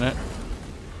something in it.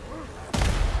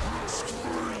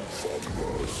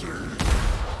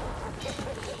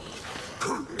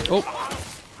 Oh.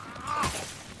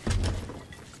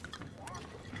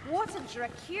 What in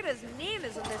Drakira's name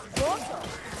is in this bottle?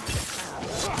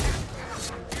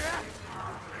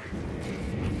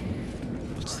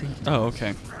 What's the... Oh,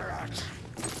 okay.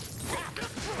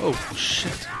 Oh,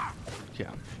 shit.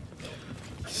 Yeah.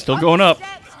 Still going up.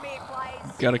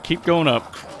 Gotta keep going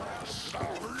up.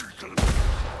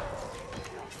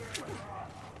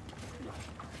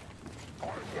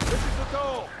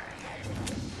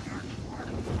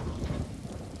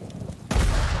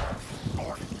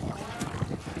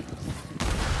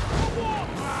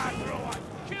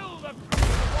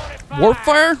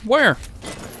 Warpfire? Where?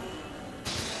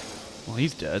 Well,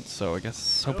 he's dead, so I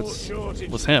guess hope it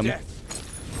was him.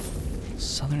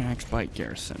 Southern Axe Bite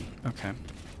Garrison. Okay.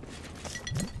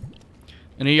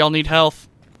 Any of y'all need health?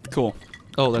 Cool.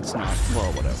 Oh, that's not.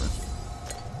 Well, whatever.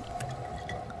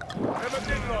 Never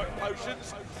did like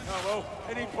potions. Oh well,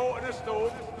 any port in a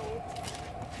storm.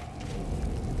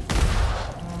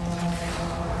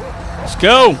 Let's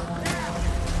go!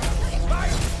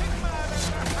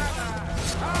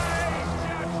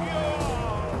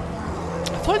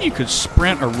 I thought you could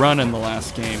sprint or run in the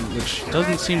last game, which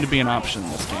doesn't seem to be an option in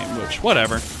this game, which,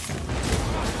 whatever.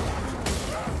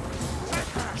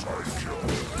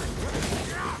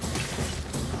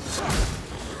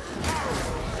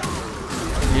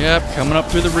 Yep, coming up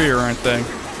through the rear, aren't they?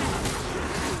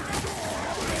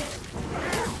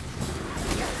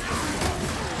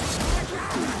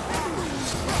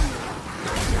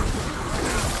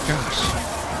 Gosh.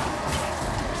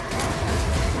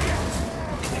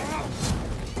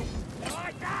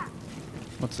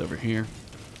 What's over here?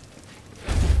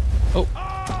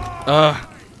 Oh.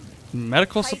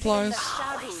 Medical supplies?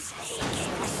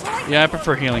 Yeah, I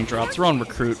prefer healing drops. We're on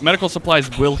recruit. Medical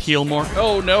supplies will heal more.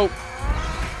 Oh, no.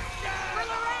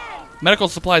 Medical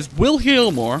supplies will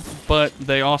heal more, but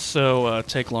they also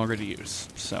take longer to use.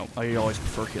 So I always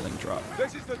prefer healing drop.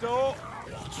 This is the door.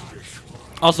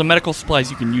 Also, medical supplies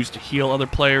you can use to heal other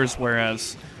players,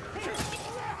 whereas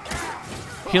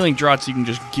healing drops you can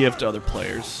just give to other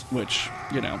players, which,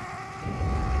 you know.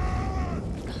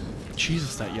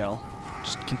 Jesus, that yell.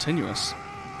 Just continuous.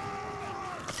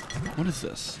 What is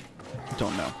this?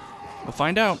 Don't know. We'll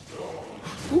find out.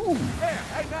 Ooh.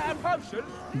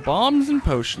 Bombs and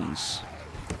potions.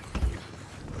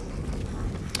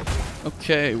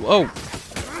 Okay, whoa.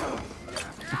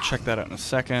 We'll check that out in a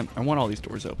second. I want all these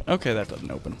doors open. Okay, that doesn't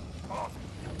open.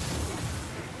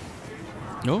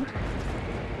 Nope.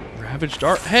 Ravaged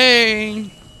dart.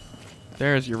 Hey!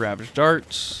 There's your ravaged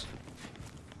darts.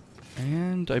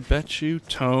 And I bet you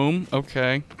tome.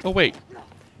 Okay. Oh, wait.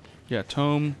 Yeah,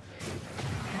 tome.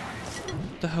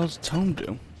 What the hell does tome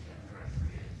do?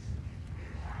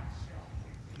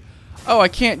 Oh, I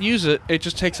can't use it. It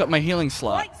just takes up my healing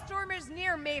slot. White Stormer's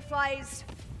near, Mayflies.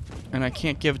 And I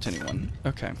can't give it to anyone.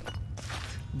 Okay.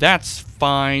 That's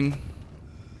fine.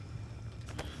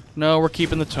 No, we're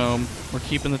keeping the tome. We're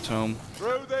keeping the tome.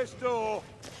 Through this door.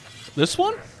 This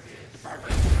one?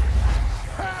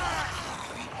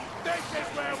 This is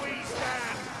where we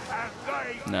stand, and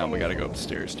they... No, we gotta go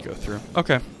upstairs to go through.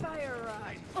 Okay.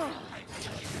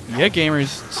 Yeah,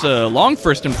 gamers, it's a long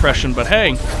first impression, but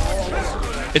hey,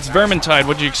 it's Vermintide.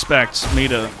 What'd you expect? Me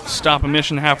to stop a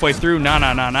mission halfway through? Nah,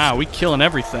 nah, nah, nah. We killing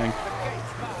everything.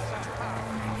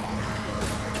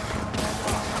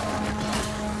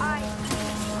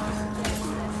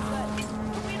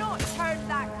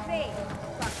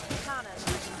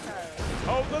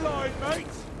 Hold the line, mate.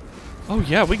 Oh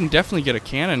yeah, we can definitely get a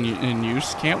cannon in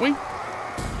use, can't we?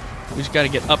 We just gotta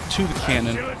get up to the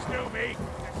cannon.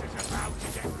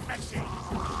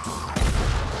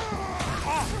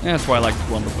 Yeah, that's why I like the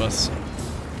blunderbuss.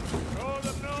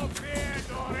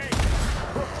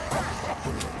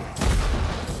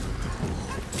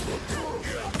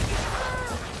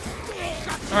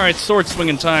 Alright, sword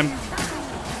swinging time.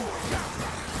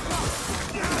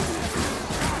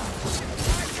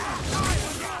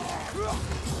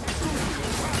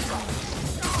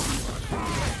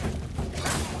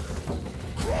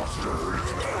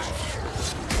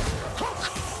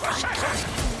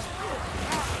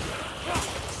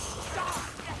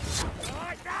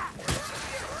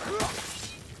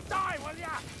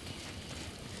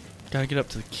 Gotta get up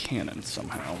to the cannon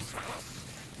somehow.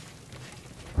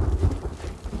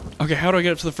 Okay, how do I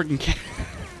get up to the freaking cannon?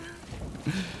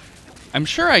 I'm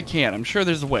sure I can. I'm sure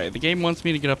there's a way. The game wants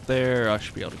me to get up there. I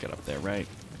should be able to get up there, right?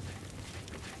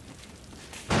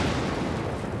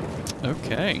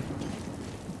 Okay.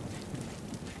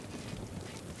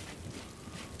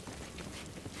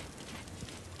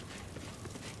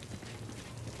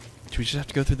 Do we just have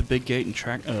to go through the big gate and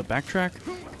backtrack?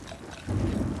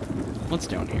 What's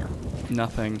down here?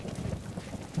 Nothing.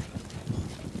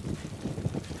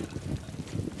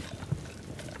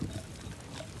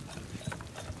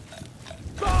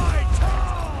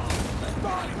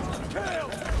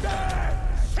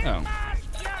 Oh.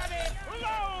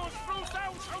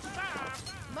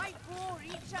 Might war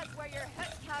reach us where your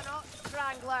hit cannot,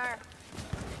 Strangler.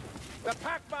 The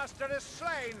Packmaster is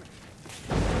slain.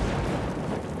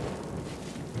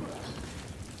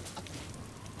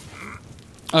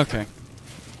 Okay.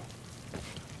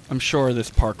 I'm sure this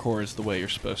parkour is the way you're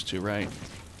supposed to, right?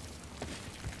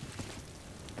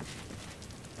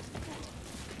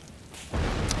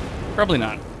 Probably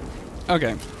not. Okay.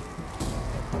 And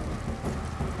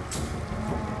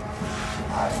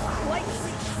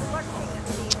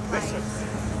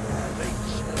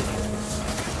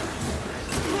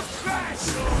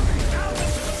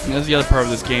that's the other part of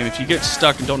this game. If you get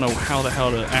stuck and don't know how the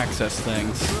hell to access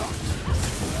things,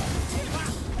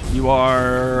 you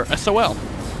are SOL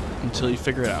until you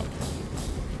figure it out.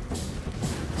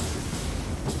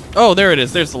 Oh, there it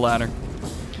is. There's the ladder.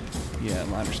 Yeah,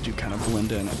 ladders do kind of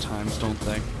blend in at times, don't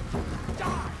they?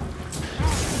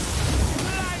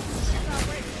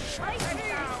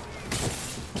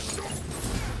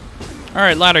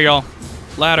 Alright, ladder, y'all.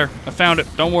 Ladder. I found it.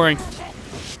 Don't worry.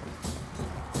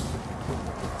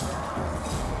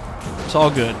 It's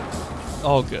all good.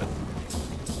 All good.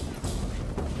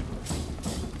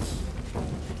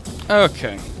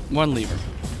 Okay. One lever.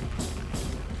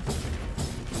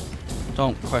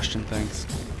 Don't question things.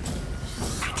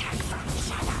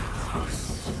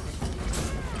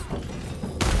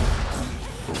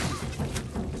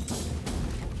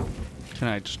 Can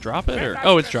I just drop it, or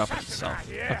oh, it's dropping itself.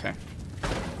 Okay.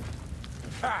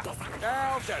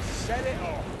 Now to set it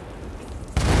off.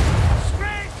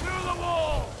 Straight through the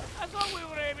wall. I thought we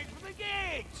were aiming for the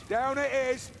gate. Down it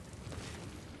is.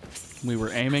 We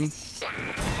were aiming.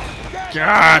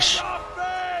 Gosh!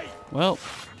 Well,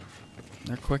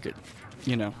 they're quick at,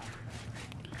 you know.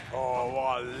 Oh,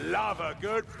 I love a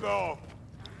good bomb.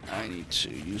 I need to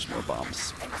use more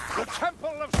bombs. The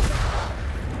Temple of Sigmar!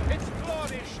 Its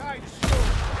glory shines through,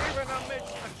 even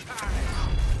amidst the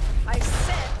carnage. I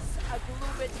sense a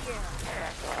gloomid here.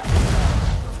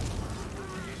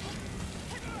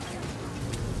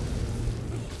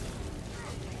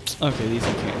 Okay, these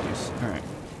I can't use. Alright.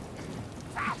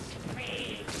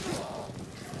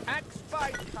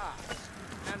 X5 pass,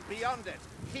 and beyond it,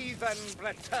 heathen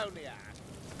Bretonia.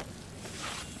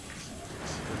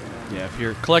 Yeah, if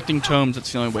you're collecting tomes,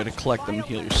 that's the only way to collect them and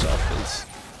heal yourself is...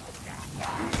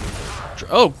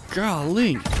 Oh,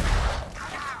 golly!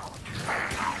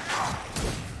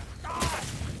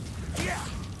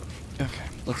 Okay,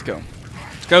 let's go.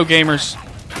 Let's go, gamers!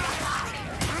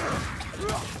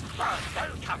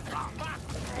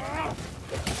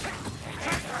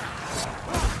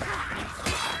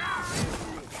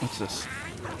 What's this?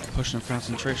 Potion of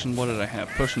concentration. What did I have?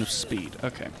 Potion of speed.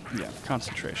 Okay, yeah,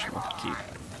 concentration. We'll keep.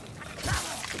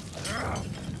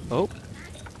 Oh.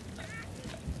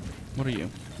 What are you?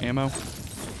 Ammo?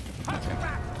 Okay.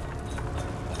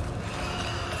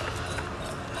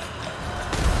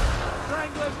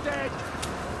 Strangler's dead.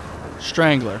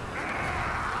 Strangler.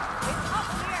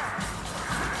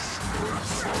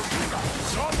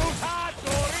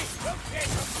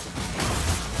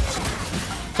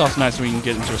 It's also nice when we can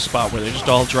get into a spot where they just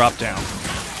all drop down.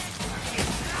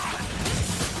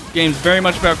 Game's very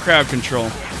much about crowd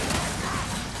control.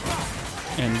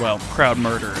 And, well, crowd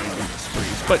murder and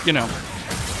sprees. But, you know.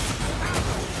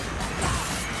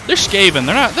 They're Skaven.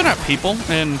 They're not people.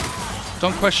 And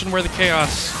don't question where the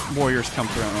Chaos Warriors come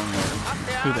from or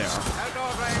who they are.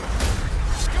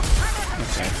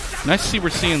 Okay. Nice to see we're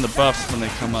seeing the buffs when they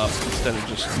come up instead of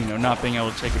just, you know, not being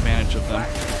able to take advantage of them.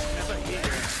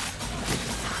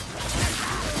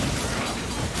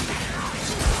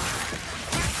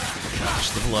 Gosh,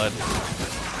 the blood.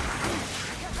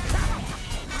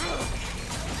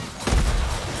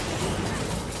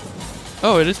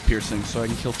 Oh, it is piercing, so I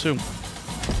can kill two.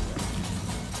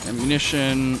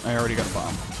 Ammunition. I already got a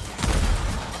bomb.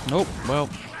 Nope. Well.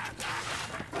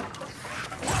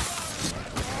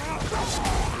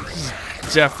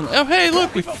 Definitely. Oh, hey,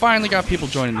 look! We finally got people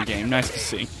joining the game. Nice to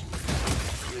see.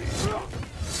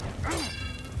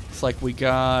 It's like we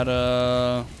got,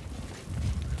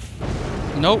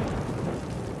 Nope.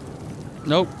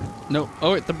 Nope. Nope.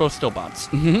 Oh, wait, they're both still bots.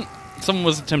 Someone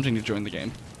was attempting to join the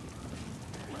game.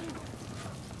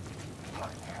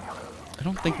 I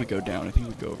don't think we go down. I think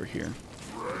we go over here.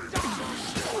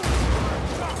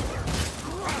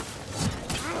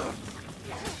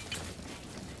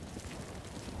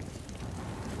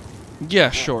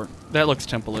 Yeah, sure. That looks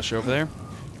temple-ish over there.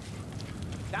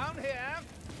 Down here.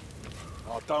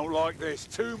 I don't like this.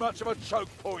 Too much of a choke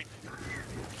point.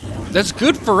 That's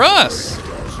good for us.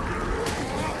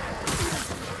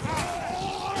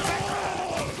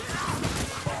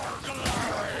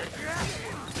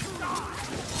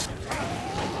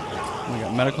 We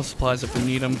got medical supplies if we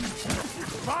need them.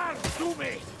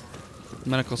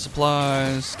 Medical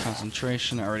supplies,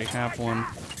 concentration. I already have one.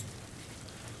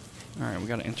 All right, we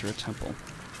got to enter a temple.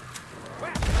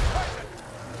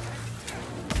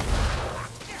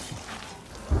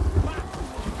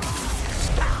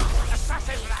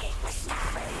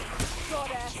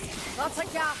 Lots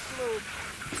of gas lube.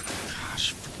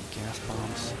 Gosh, freaking gas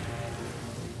bombs.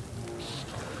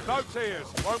 No tears.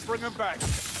 Won't bring them back.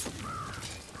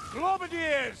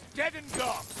 Globadiers, dead and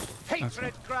gone.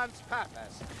 Hatred grants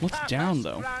purpose. What's down,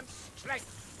 though? Grants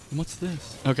strength. What's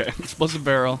this? Okay, explosive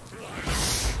barrel.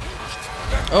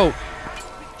 Oh!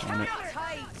 Darn it.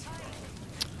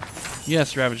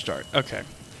 Yes, Ravage Dart. Okay.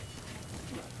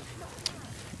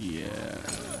 Yeah,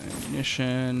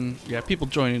 ammunition. Yeah, people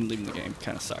joining and leaving the game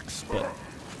kind of sucks, but...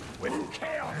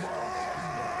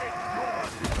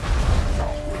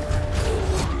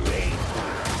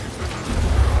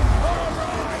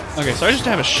 Okay, so I just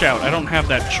have a shout. I don't have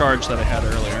that charge that I had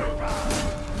earlier.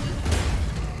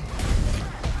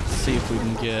 Let's see if we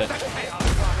can get...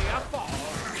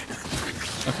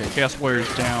 Okay, Chaos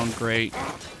Warrior's down. Great.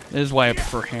 This is why I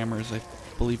prefer hammers. I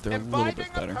believe they're a little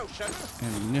bit better.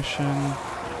 Ammunition.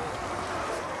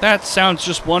 That sounds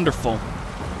just wonderful.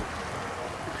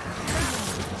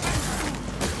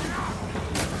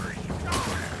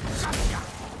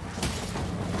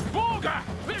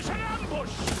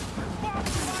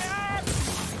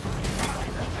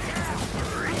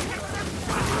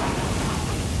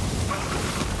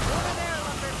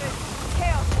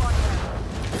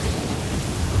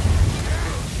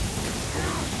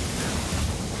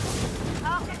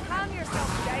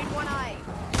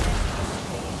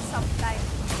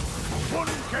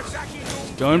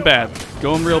 Going bad.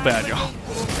 Going real bad, y'all.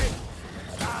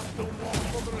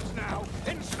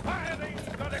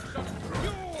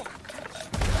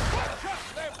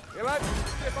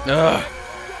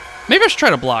 Maybe I should try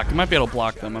to block. I might be able to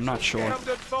block them. I'm not sure.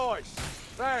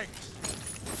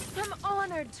 I'm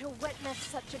honored to witness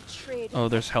such a trade. Oh,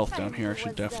 there's health down here. I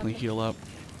should definitely heal up.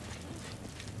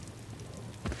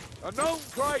 A gnome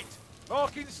crate!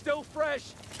 Marking's still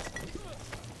fresh!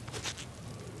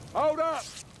 Hold up!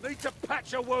 Need to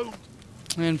patch a wound!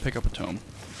 And pick up a tome.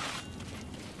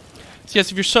 So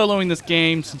yes, if you're soloing this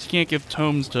game, since you can't give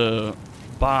tomes to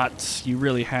bots, you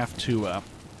really have to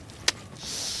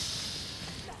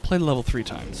play the level 3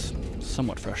 times.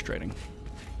 Somewhat frustrating.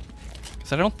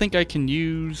 Because I don't think I can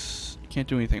use... Can't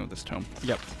do anything with this tome.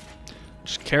 Yep.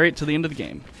 Just carry it to the end of the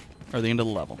game. Or the end of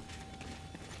the level.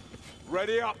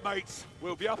 Ready up, mates.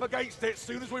 We'll be up against it as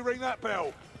soon as we ring that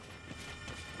bell.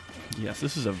 Yes,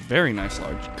 this is a very nice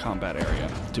large combat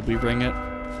area. Did we ring it?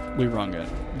 We rung it.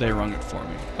 They rung it for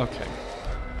me. Okay.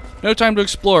 No time to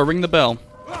explore. Ring the bell.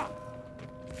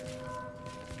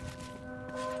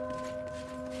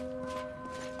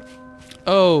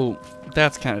 Oh,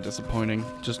 that's kind of disappointing.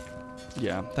 Just,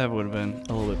 yeah, that would have been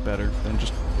a little bit better than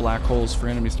just black holes for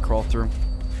enemies to crawl through.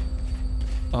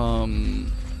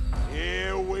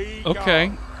 Here we Okay.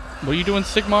 go. What are you doing,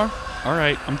 Sigmar?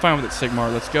 Alright, I'm fine with it,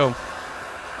 Sigmar. Let's go.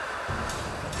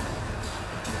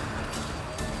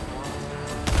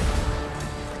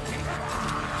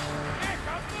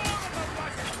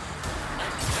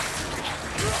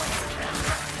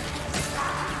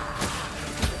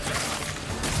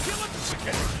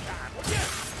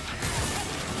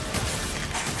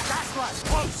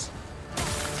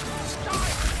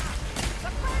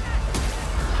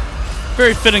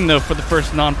 Very fitting, though, for the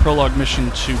first non-prologue mission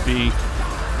to be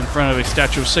in front of a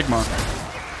statue of Sigmar.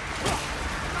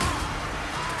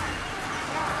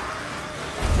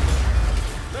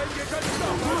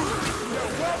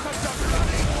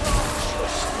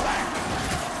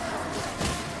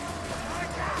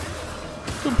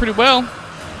 Doing pretty well.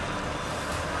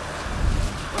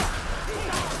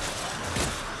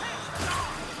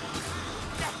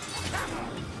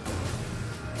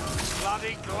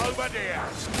 Bloody Globadier.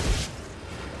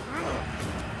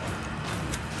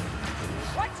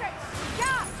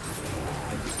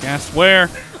 Gas where?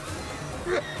 Hey.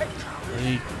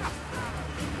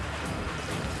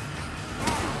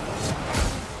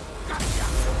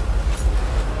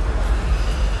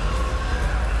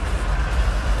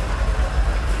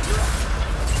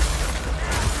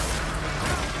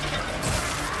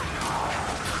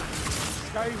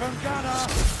 Skaven gunner.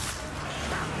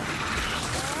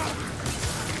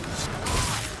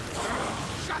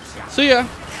 So yeah,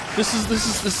 this is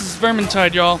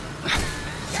Vermintide, y'all.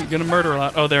 He's gonna murder a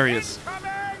lot. Oh, there he is.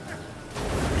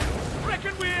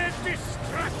 Reckon we're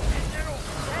distracted, you know.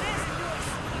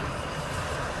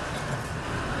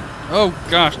 Oh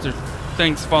gosh, there's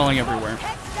things falling everywhere.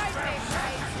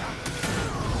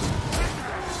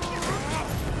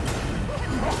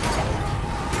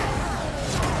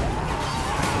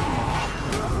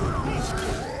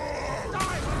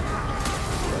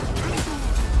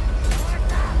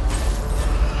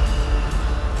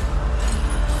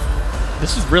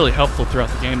 This is really helpful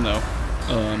throughout the game, though.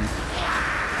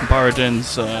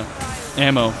 Baradin's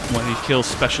ammo when he kills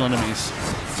special enemies.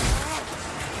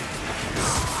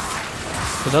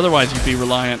 Because otherwise you'd be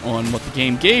reliant on what the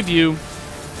game gave you.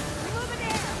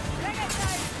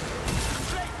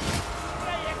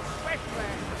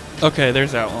 Okay,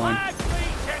 there's outline.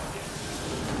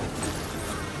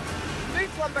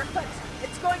 Move, Lumberfoot.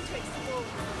 It's going to explode.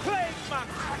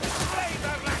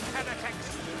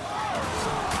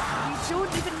 You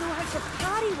don't even know how to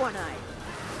parry One Eye.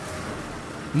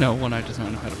 No, One Eye does not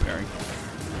know how to parry.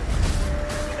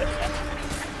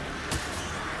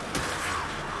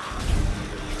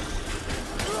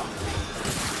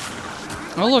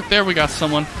 Oh look, there we got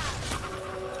someone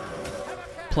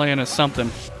playing as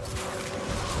something.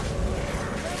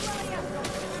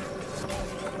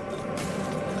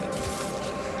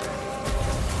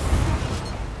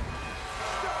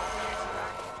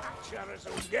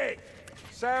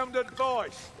 Sound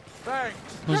advice. Thanks.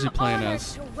 Who's he playing I'm honored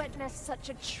as? to witness such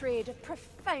a trade of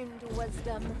profound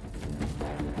wisdom.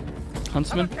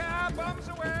 Huntsman?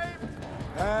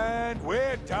 And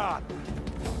we're done.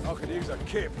 I could use a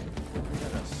kip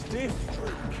and a stiff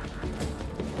drink.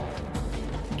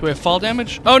 Do we have fall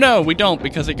damage? Oh no, we don't,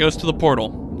 because it goes to the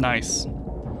portal. Nice.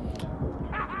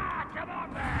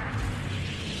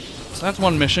 So that's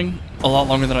one mission. A lot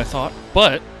longer than I thought.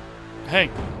 But,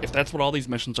 hey, if that's what all these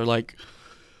missions are like,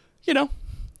 you know,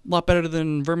 lot better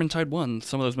than Vermintide 1.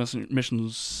 Some of those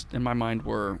missions, in my mind,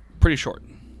 were pretty short.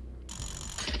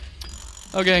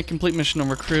 Okay, complete mission on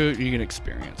recruit. You get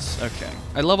experience. Okay,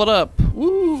 I leveled up.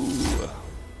 Woo!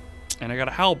 And I got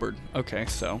a halberd. Okay,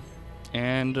 so.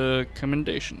 And a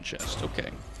commendation chest.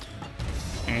 Okay.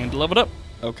 And leveled up.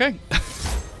 Okay.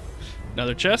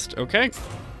 Another chest. Okay.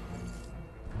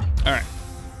 Alright.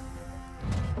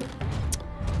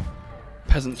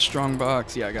 Peasant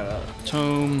strongbox. Yeah, I got a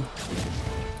tome.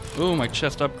 Oh, my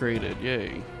chest upgraded.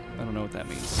 Yay. I don't know what that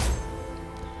means.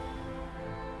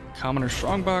 Commoner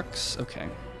strongbox. Okay.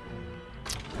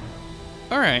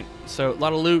 Alright. So, a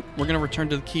lot of loot. We're going to return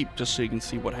to the keep just so you can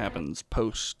see what happens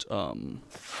post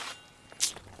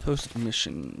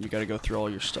mission. You got to go through all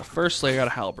your stuff. Firstly, I got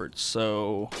a halberd.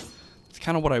 So, it's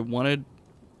kind of what I wanted.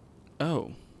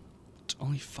 Oh. It's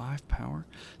only 5 power.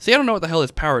 See, I don't know what the hell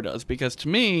this power does because to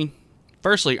me,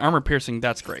 firstly, armor piercing,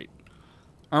 that's great.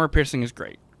 Armor piercing is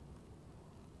great.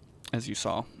 As you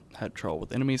saw, had trouble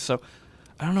with enemies. So,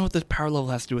 I don't know what this power level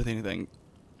has to do with anything.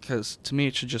 Because to me,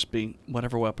 it should just be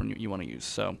whatever weapon you want to use.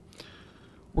 So,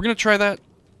 we're going to try that.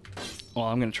 Well,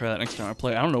 I'm going to try that next time I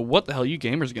play. I don't know what the hell you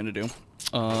gamers are going to do.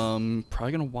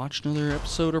 Probably going to watch another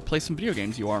episode or play some video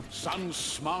games, you are. Sun's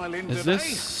smiling Is today.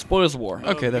 this Spoils of War?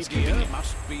 Okay, that's convenient.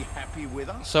 Must be happy with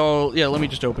us. So, yeah, let me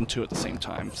just open 2 at the same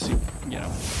time. See, you know,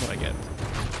 what I get.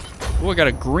 Oh, I got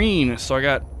a green. So I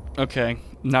got... Okay,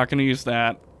 not going to use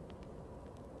that.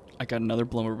 I got another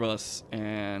blunderbuss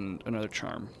and another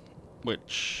charm,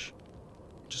 which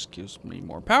just gives me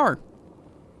more power.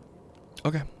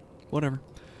 Okay, whatever.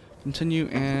 Continue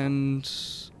and...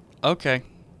 Okay.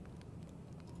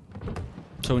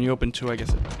 So when you open 2, I guess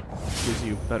it gives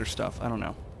you better stuff. I don't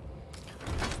know.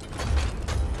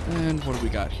 And what do we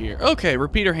got here? Okay,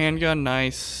 repeater handgun,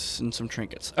 nice, and some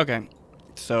trinkets. Okay,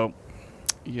 so,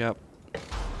 yep.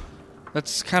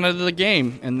 That's kind of the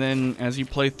game. And then as you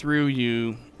play through,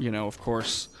 you know, of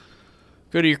course,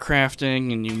 go to your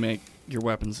crafting and you make your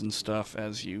weapons and stuff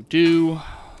as you do.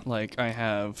 Like, I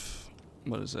have,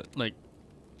 what is it? Like,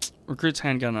 recruit's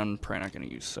handgun I'm probably not going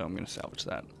to use, so I'm going to salvage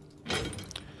that.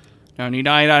 Now I need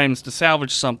 9 items to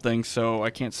salvage something, so I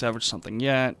can't salvage something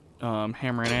yet.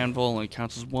 Hammer and anvil only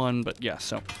counts as 1, but yeah,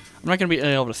 so I'm not going to be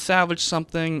able to salvage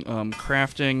something.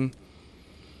 Crafting.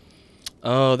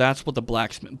 Oh, that's what the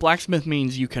blacksmith. Blacksmith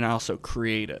means you can also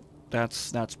create it.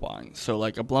 That's why. So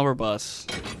like a blunderbuss.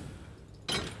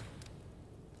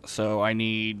 So I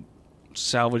need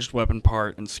salvaged weapon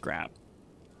part and scrap.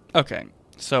 Okay,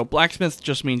 so blacksmith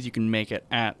just means you can make it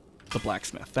at the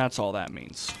blacksmith. That's all that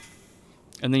means.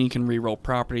 And then you can re-roll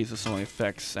properties. This only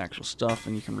affects actual stuff.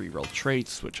 And you can re-roll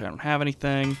traits, which I don't have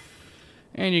anything.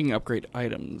 And you can upgrade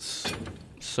items.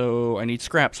 So I need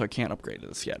scrap, so I can't upgrade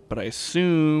this yet. But I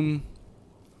assume...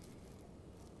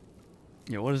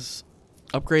 Yeah, what is...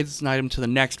 Upgrades an item to the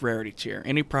next rarity tier.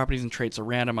 Any properties and traits are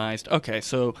randomized. Okay,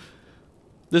 so...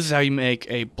 This is how you make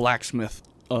a blacksmith...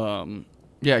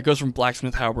 Yeah, it goes from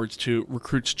blacksmith halberds to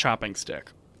recruit's chopping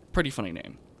stick. Pretty funny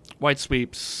name. White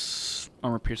sweeps...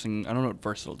 Armor piercing. I don't know what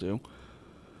versatile do.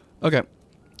 Okay.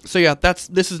 So yeah,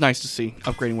 this is nice to see.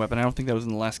 Upgrading weapon. I don't think that was in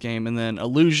the last game. And then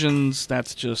illusions,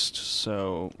 that's just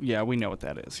so yeah, we know what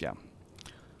that is, yeah.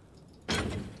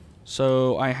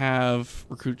 So I have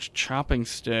recruit's chopping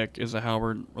stick is a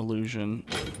halberd illusion.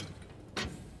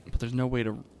 But there's no way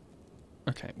to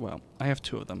okay, well, I have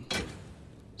 2 of them.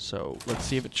 So let's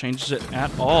see if it changes it at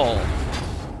all.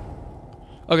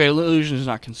 Okay, illusion is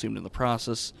not consumed in the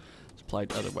process. It's applied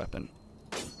to other weapon.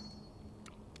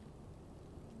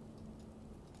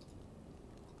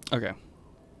 Okay.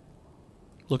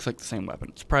 Looks like the same weapon.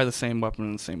 It's probably the same weapon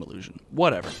and the same illusion.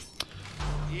 Whatever.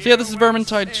 So yeah, this is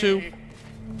Vermintide 2.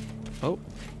 Oh,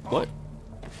 what?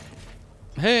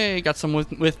 Hey, got some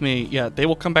with me. Yeah, they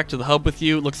will come back to the hub with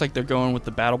you. Looks like they're going with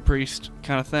the battle priest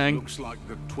kind of thing. Looks like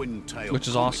the twin-tailed which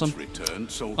is awesome. Returned,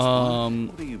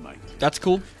 what do you make? That's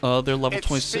cool. They're level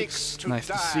 26. Nice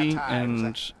to see.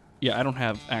 And yeah, I don't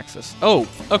have access. Oh,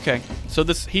 okay. So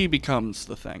he becomes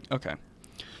the thing. Okay.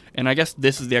 And I guess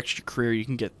this is the extra career you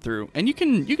can get through. And you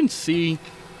can see,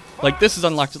 like, this is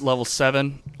unlocked at level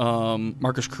 7.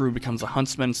 Marcus Crew becomes a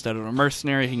huntsman instead of a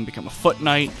mercenary. He can become a foot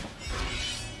knight.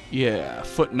 Yeah,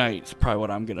 foot knight is probably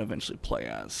what I'm going to eventually play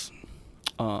as.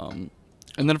 And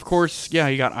then, of course, yeah,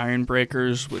 you got iron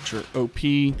breakers, which are OP.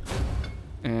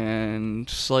 And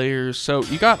slayers. So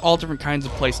you got all different kinds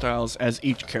of playstyles as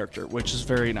each character, which is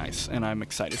very nice. And I'm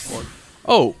excited for it.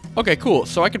 Oh, okay, cool.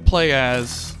 So I could play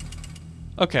as...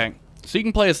 Okay, so you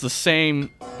can play as the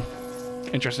same...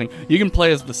 Interesting. You can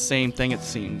play as the same thing, it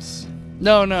seems.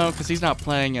 No, because he's not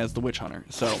playing as the witch hunter.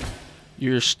 So,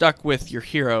 you're stuck with your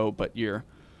hero, but you're,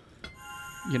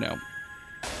 you know,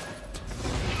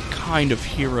 kind of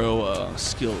hero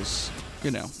skills.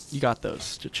 You know, you got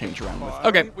those to change around with.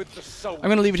 Okay, I'm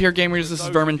gonna leave it here, gamers. This is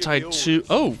Vermintide 2.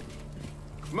 Oh,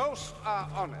 Most are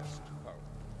honest.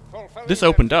 this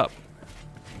opened up.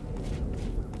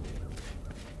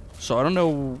 So I don't know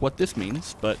what this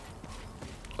means, but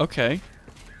okay.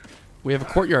 We have a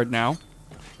courtyard now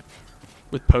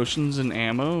with potions and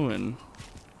ammo and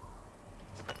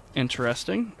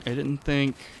interesting. I didn't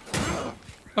think.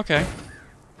 Okay.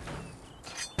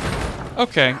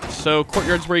 Okay, so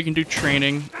courtyard's where you can do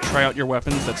training, try out your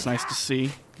weapons. That's nice to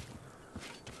see.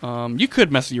 You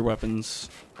could mess with your weapons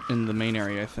in the main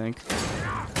area, I think.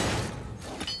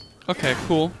 Okay,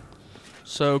 cool.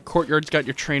 So courtyard's got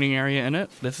your training area in it.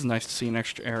 This is nice to see, an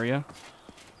extra area.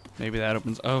 Maybe that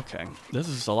opens. Okay, this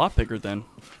is a lot bigger then.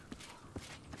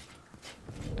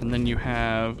 And then you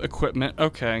have equipment.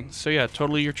 Okay, so yeah,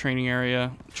 totally your training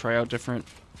area. Try out different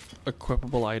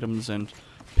equipable items and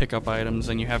pick up items,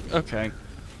 and you have. Okay,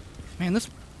 man, this.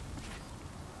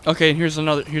 Okay, and here's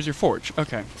another. Here's your forge.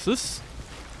 Okay, so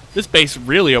this base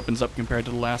really opens up compared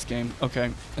to the last game.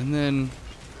 Okay, and then.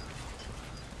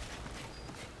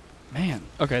 Man,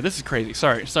 okay, this is crazy.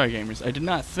 Sorry, gamers. I did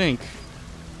not think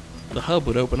the hub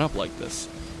would open up like this,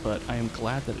 but I am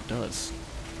glad that it does.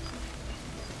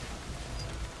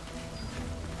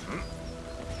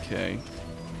 Okay,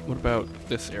 what about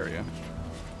this area?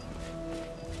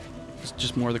 It's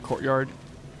just more of the courtyard.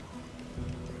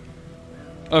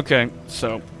 Okay,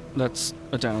 so that's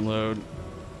a download.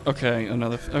 Okay,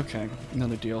 another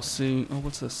DLC. Oh,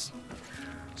 what's this?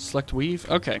 Select weave.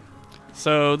 Okay,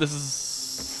 so this is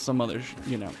some other,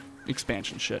 you know,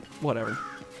 expansion shit. Whatever.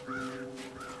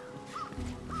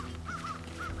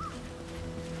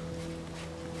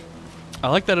 I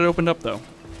like that it opened up though.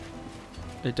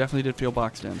 It definitely did feel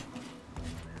boxed in.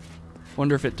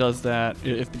 Wonder if it does that,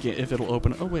 if it'll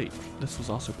open. Oh wait, this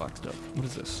was also boxed up. What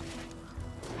is this?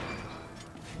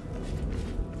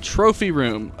 Trophy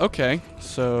room. Okay,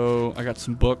 so I got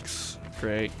some books.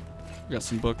 Great. I got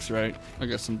some books, right? I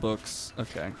got some books.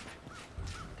 Okay.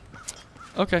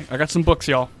 Okay, I got some books,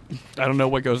 y'all. I don't know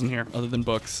what goes in here other than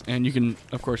books. And you can,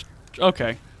 of course.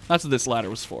 Okay, that's what this ladder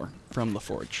was for, from the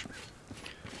forge.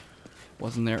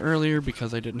 Wasn't there earlier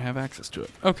because I didn't have access to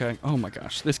it. Okay, oh my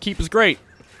gosh, this keep is great.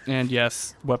 And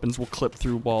yes, weapons will clip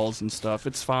through walls and stuff.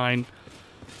 It's fine.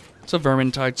 It's a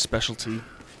Vermintide specialty.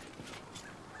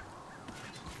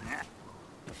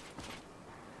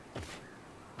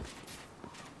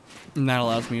 And that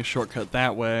allows me a shortcut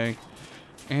that way.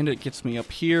 And it gets me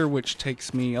up here, which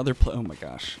takes me oh my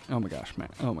gosh. Oh my gosh, man.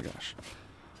 Oh my gosh.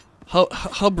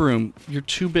 Hub room, you're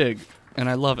too big, and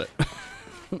I love it.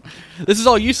 This is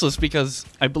all useless because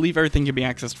I believe everything can be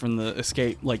accessed from the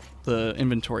escape, like the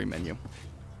inventory menu.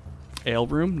 Ale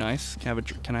room, nice. Can I have a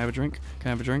drink? Can I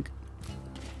have a drink?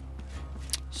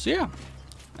 So yeah,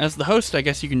 as the host, I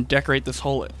guess you can decorate this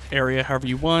whole area however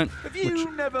you want. Have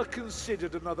you never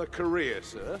considered another career,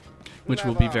 sir? Which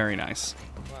will be very nice.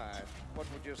 Right. What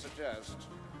would you suggest?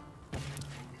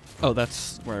 Oh,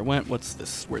 that's where I went. What's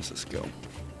this? Where's this go?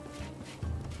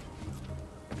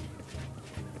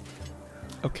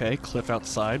 Okay, cliff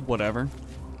outside, whatever.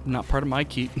 Not part of my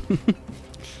keep.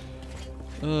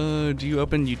 Do you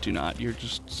open? You do not. You're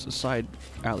just a side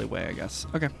alleyway, I guess.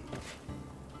 Okay.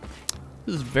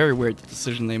 This is very weird, the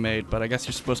decision they made, but I guess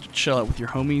you're supposed to chill out with your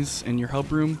homies in your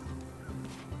hub room.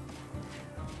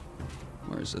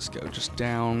 Where does this go? Just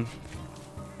down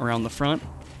around the front?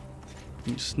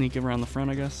 You sneak around the front,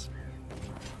 I guess?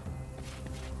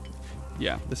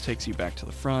 Yeah, this takes you back to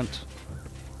the front.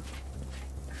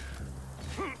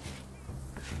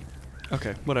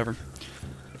 Okay, whatever.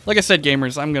 Like I said,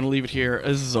 gamers, I'm going to leave it here.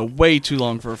 This is a way too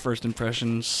long for a first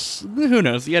impressions. Who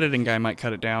knows? The editing guy might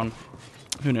cut it down.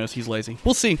 Who knows? He's lazy.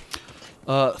 We'll see.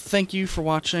 Thank you for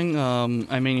watching.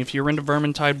 I mean, if you're into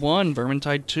Vermintide 1,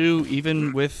 Vermintide 2,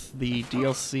 even with the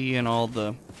DLC and all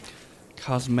the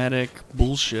cosmetic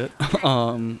bullshit,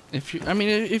 if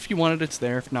you want it, it's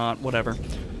there. If not, whatever.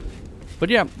 But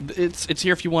yeah, it's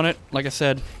here if you want it. Like I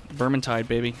said, Vermintide,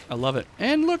 baby. I love it.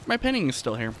 And look, my painting is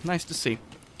still here. Nice to see.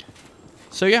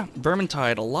 So yeah,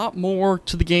 Vermintide, a lot more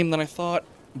to the game than I thought,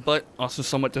 but also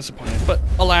somewhat disappointed. But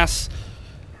alas,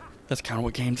 that's kind of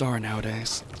what games are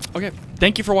nowadays. Okay,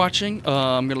 thank you for watching.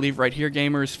 I'm going to leave right here,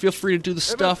 gamers. Feel free to do the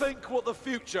stuff. Ever think what the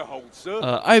future holds,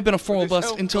 sir? I've been a Formal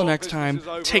Bus. Until next time,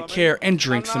 take care and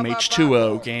drink some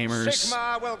H2O, gamers.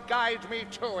 Sigma will guide me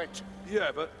to it. Yeah,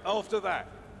 but after that?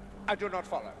 I do not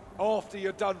follow. After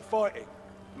you're done fighting?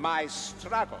 My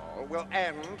struggle will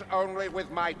end only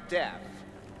with my death,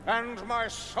 and my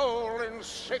soul in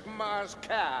Sigma's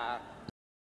care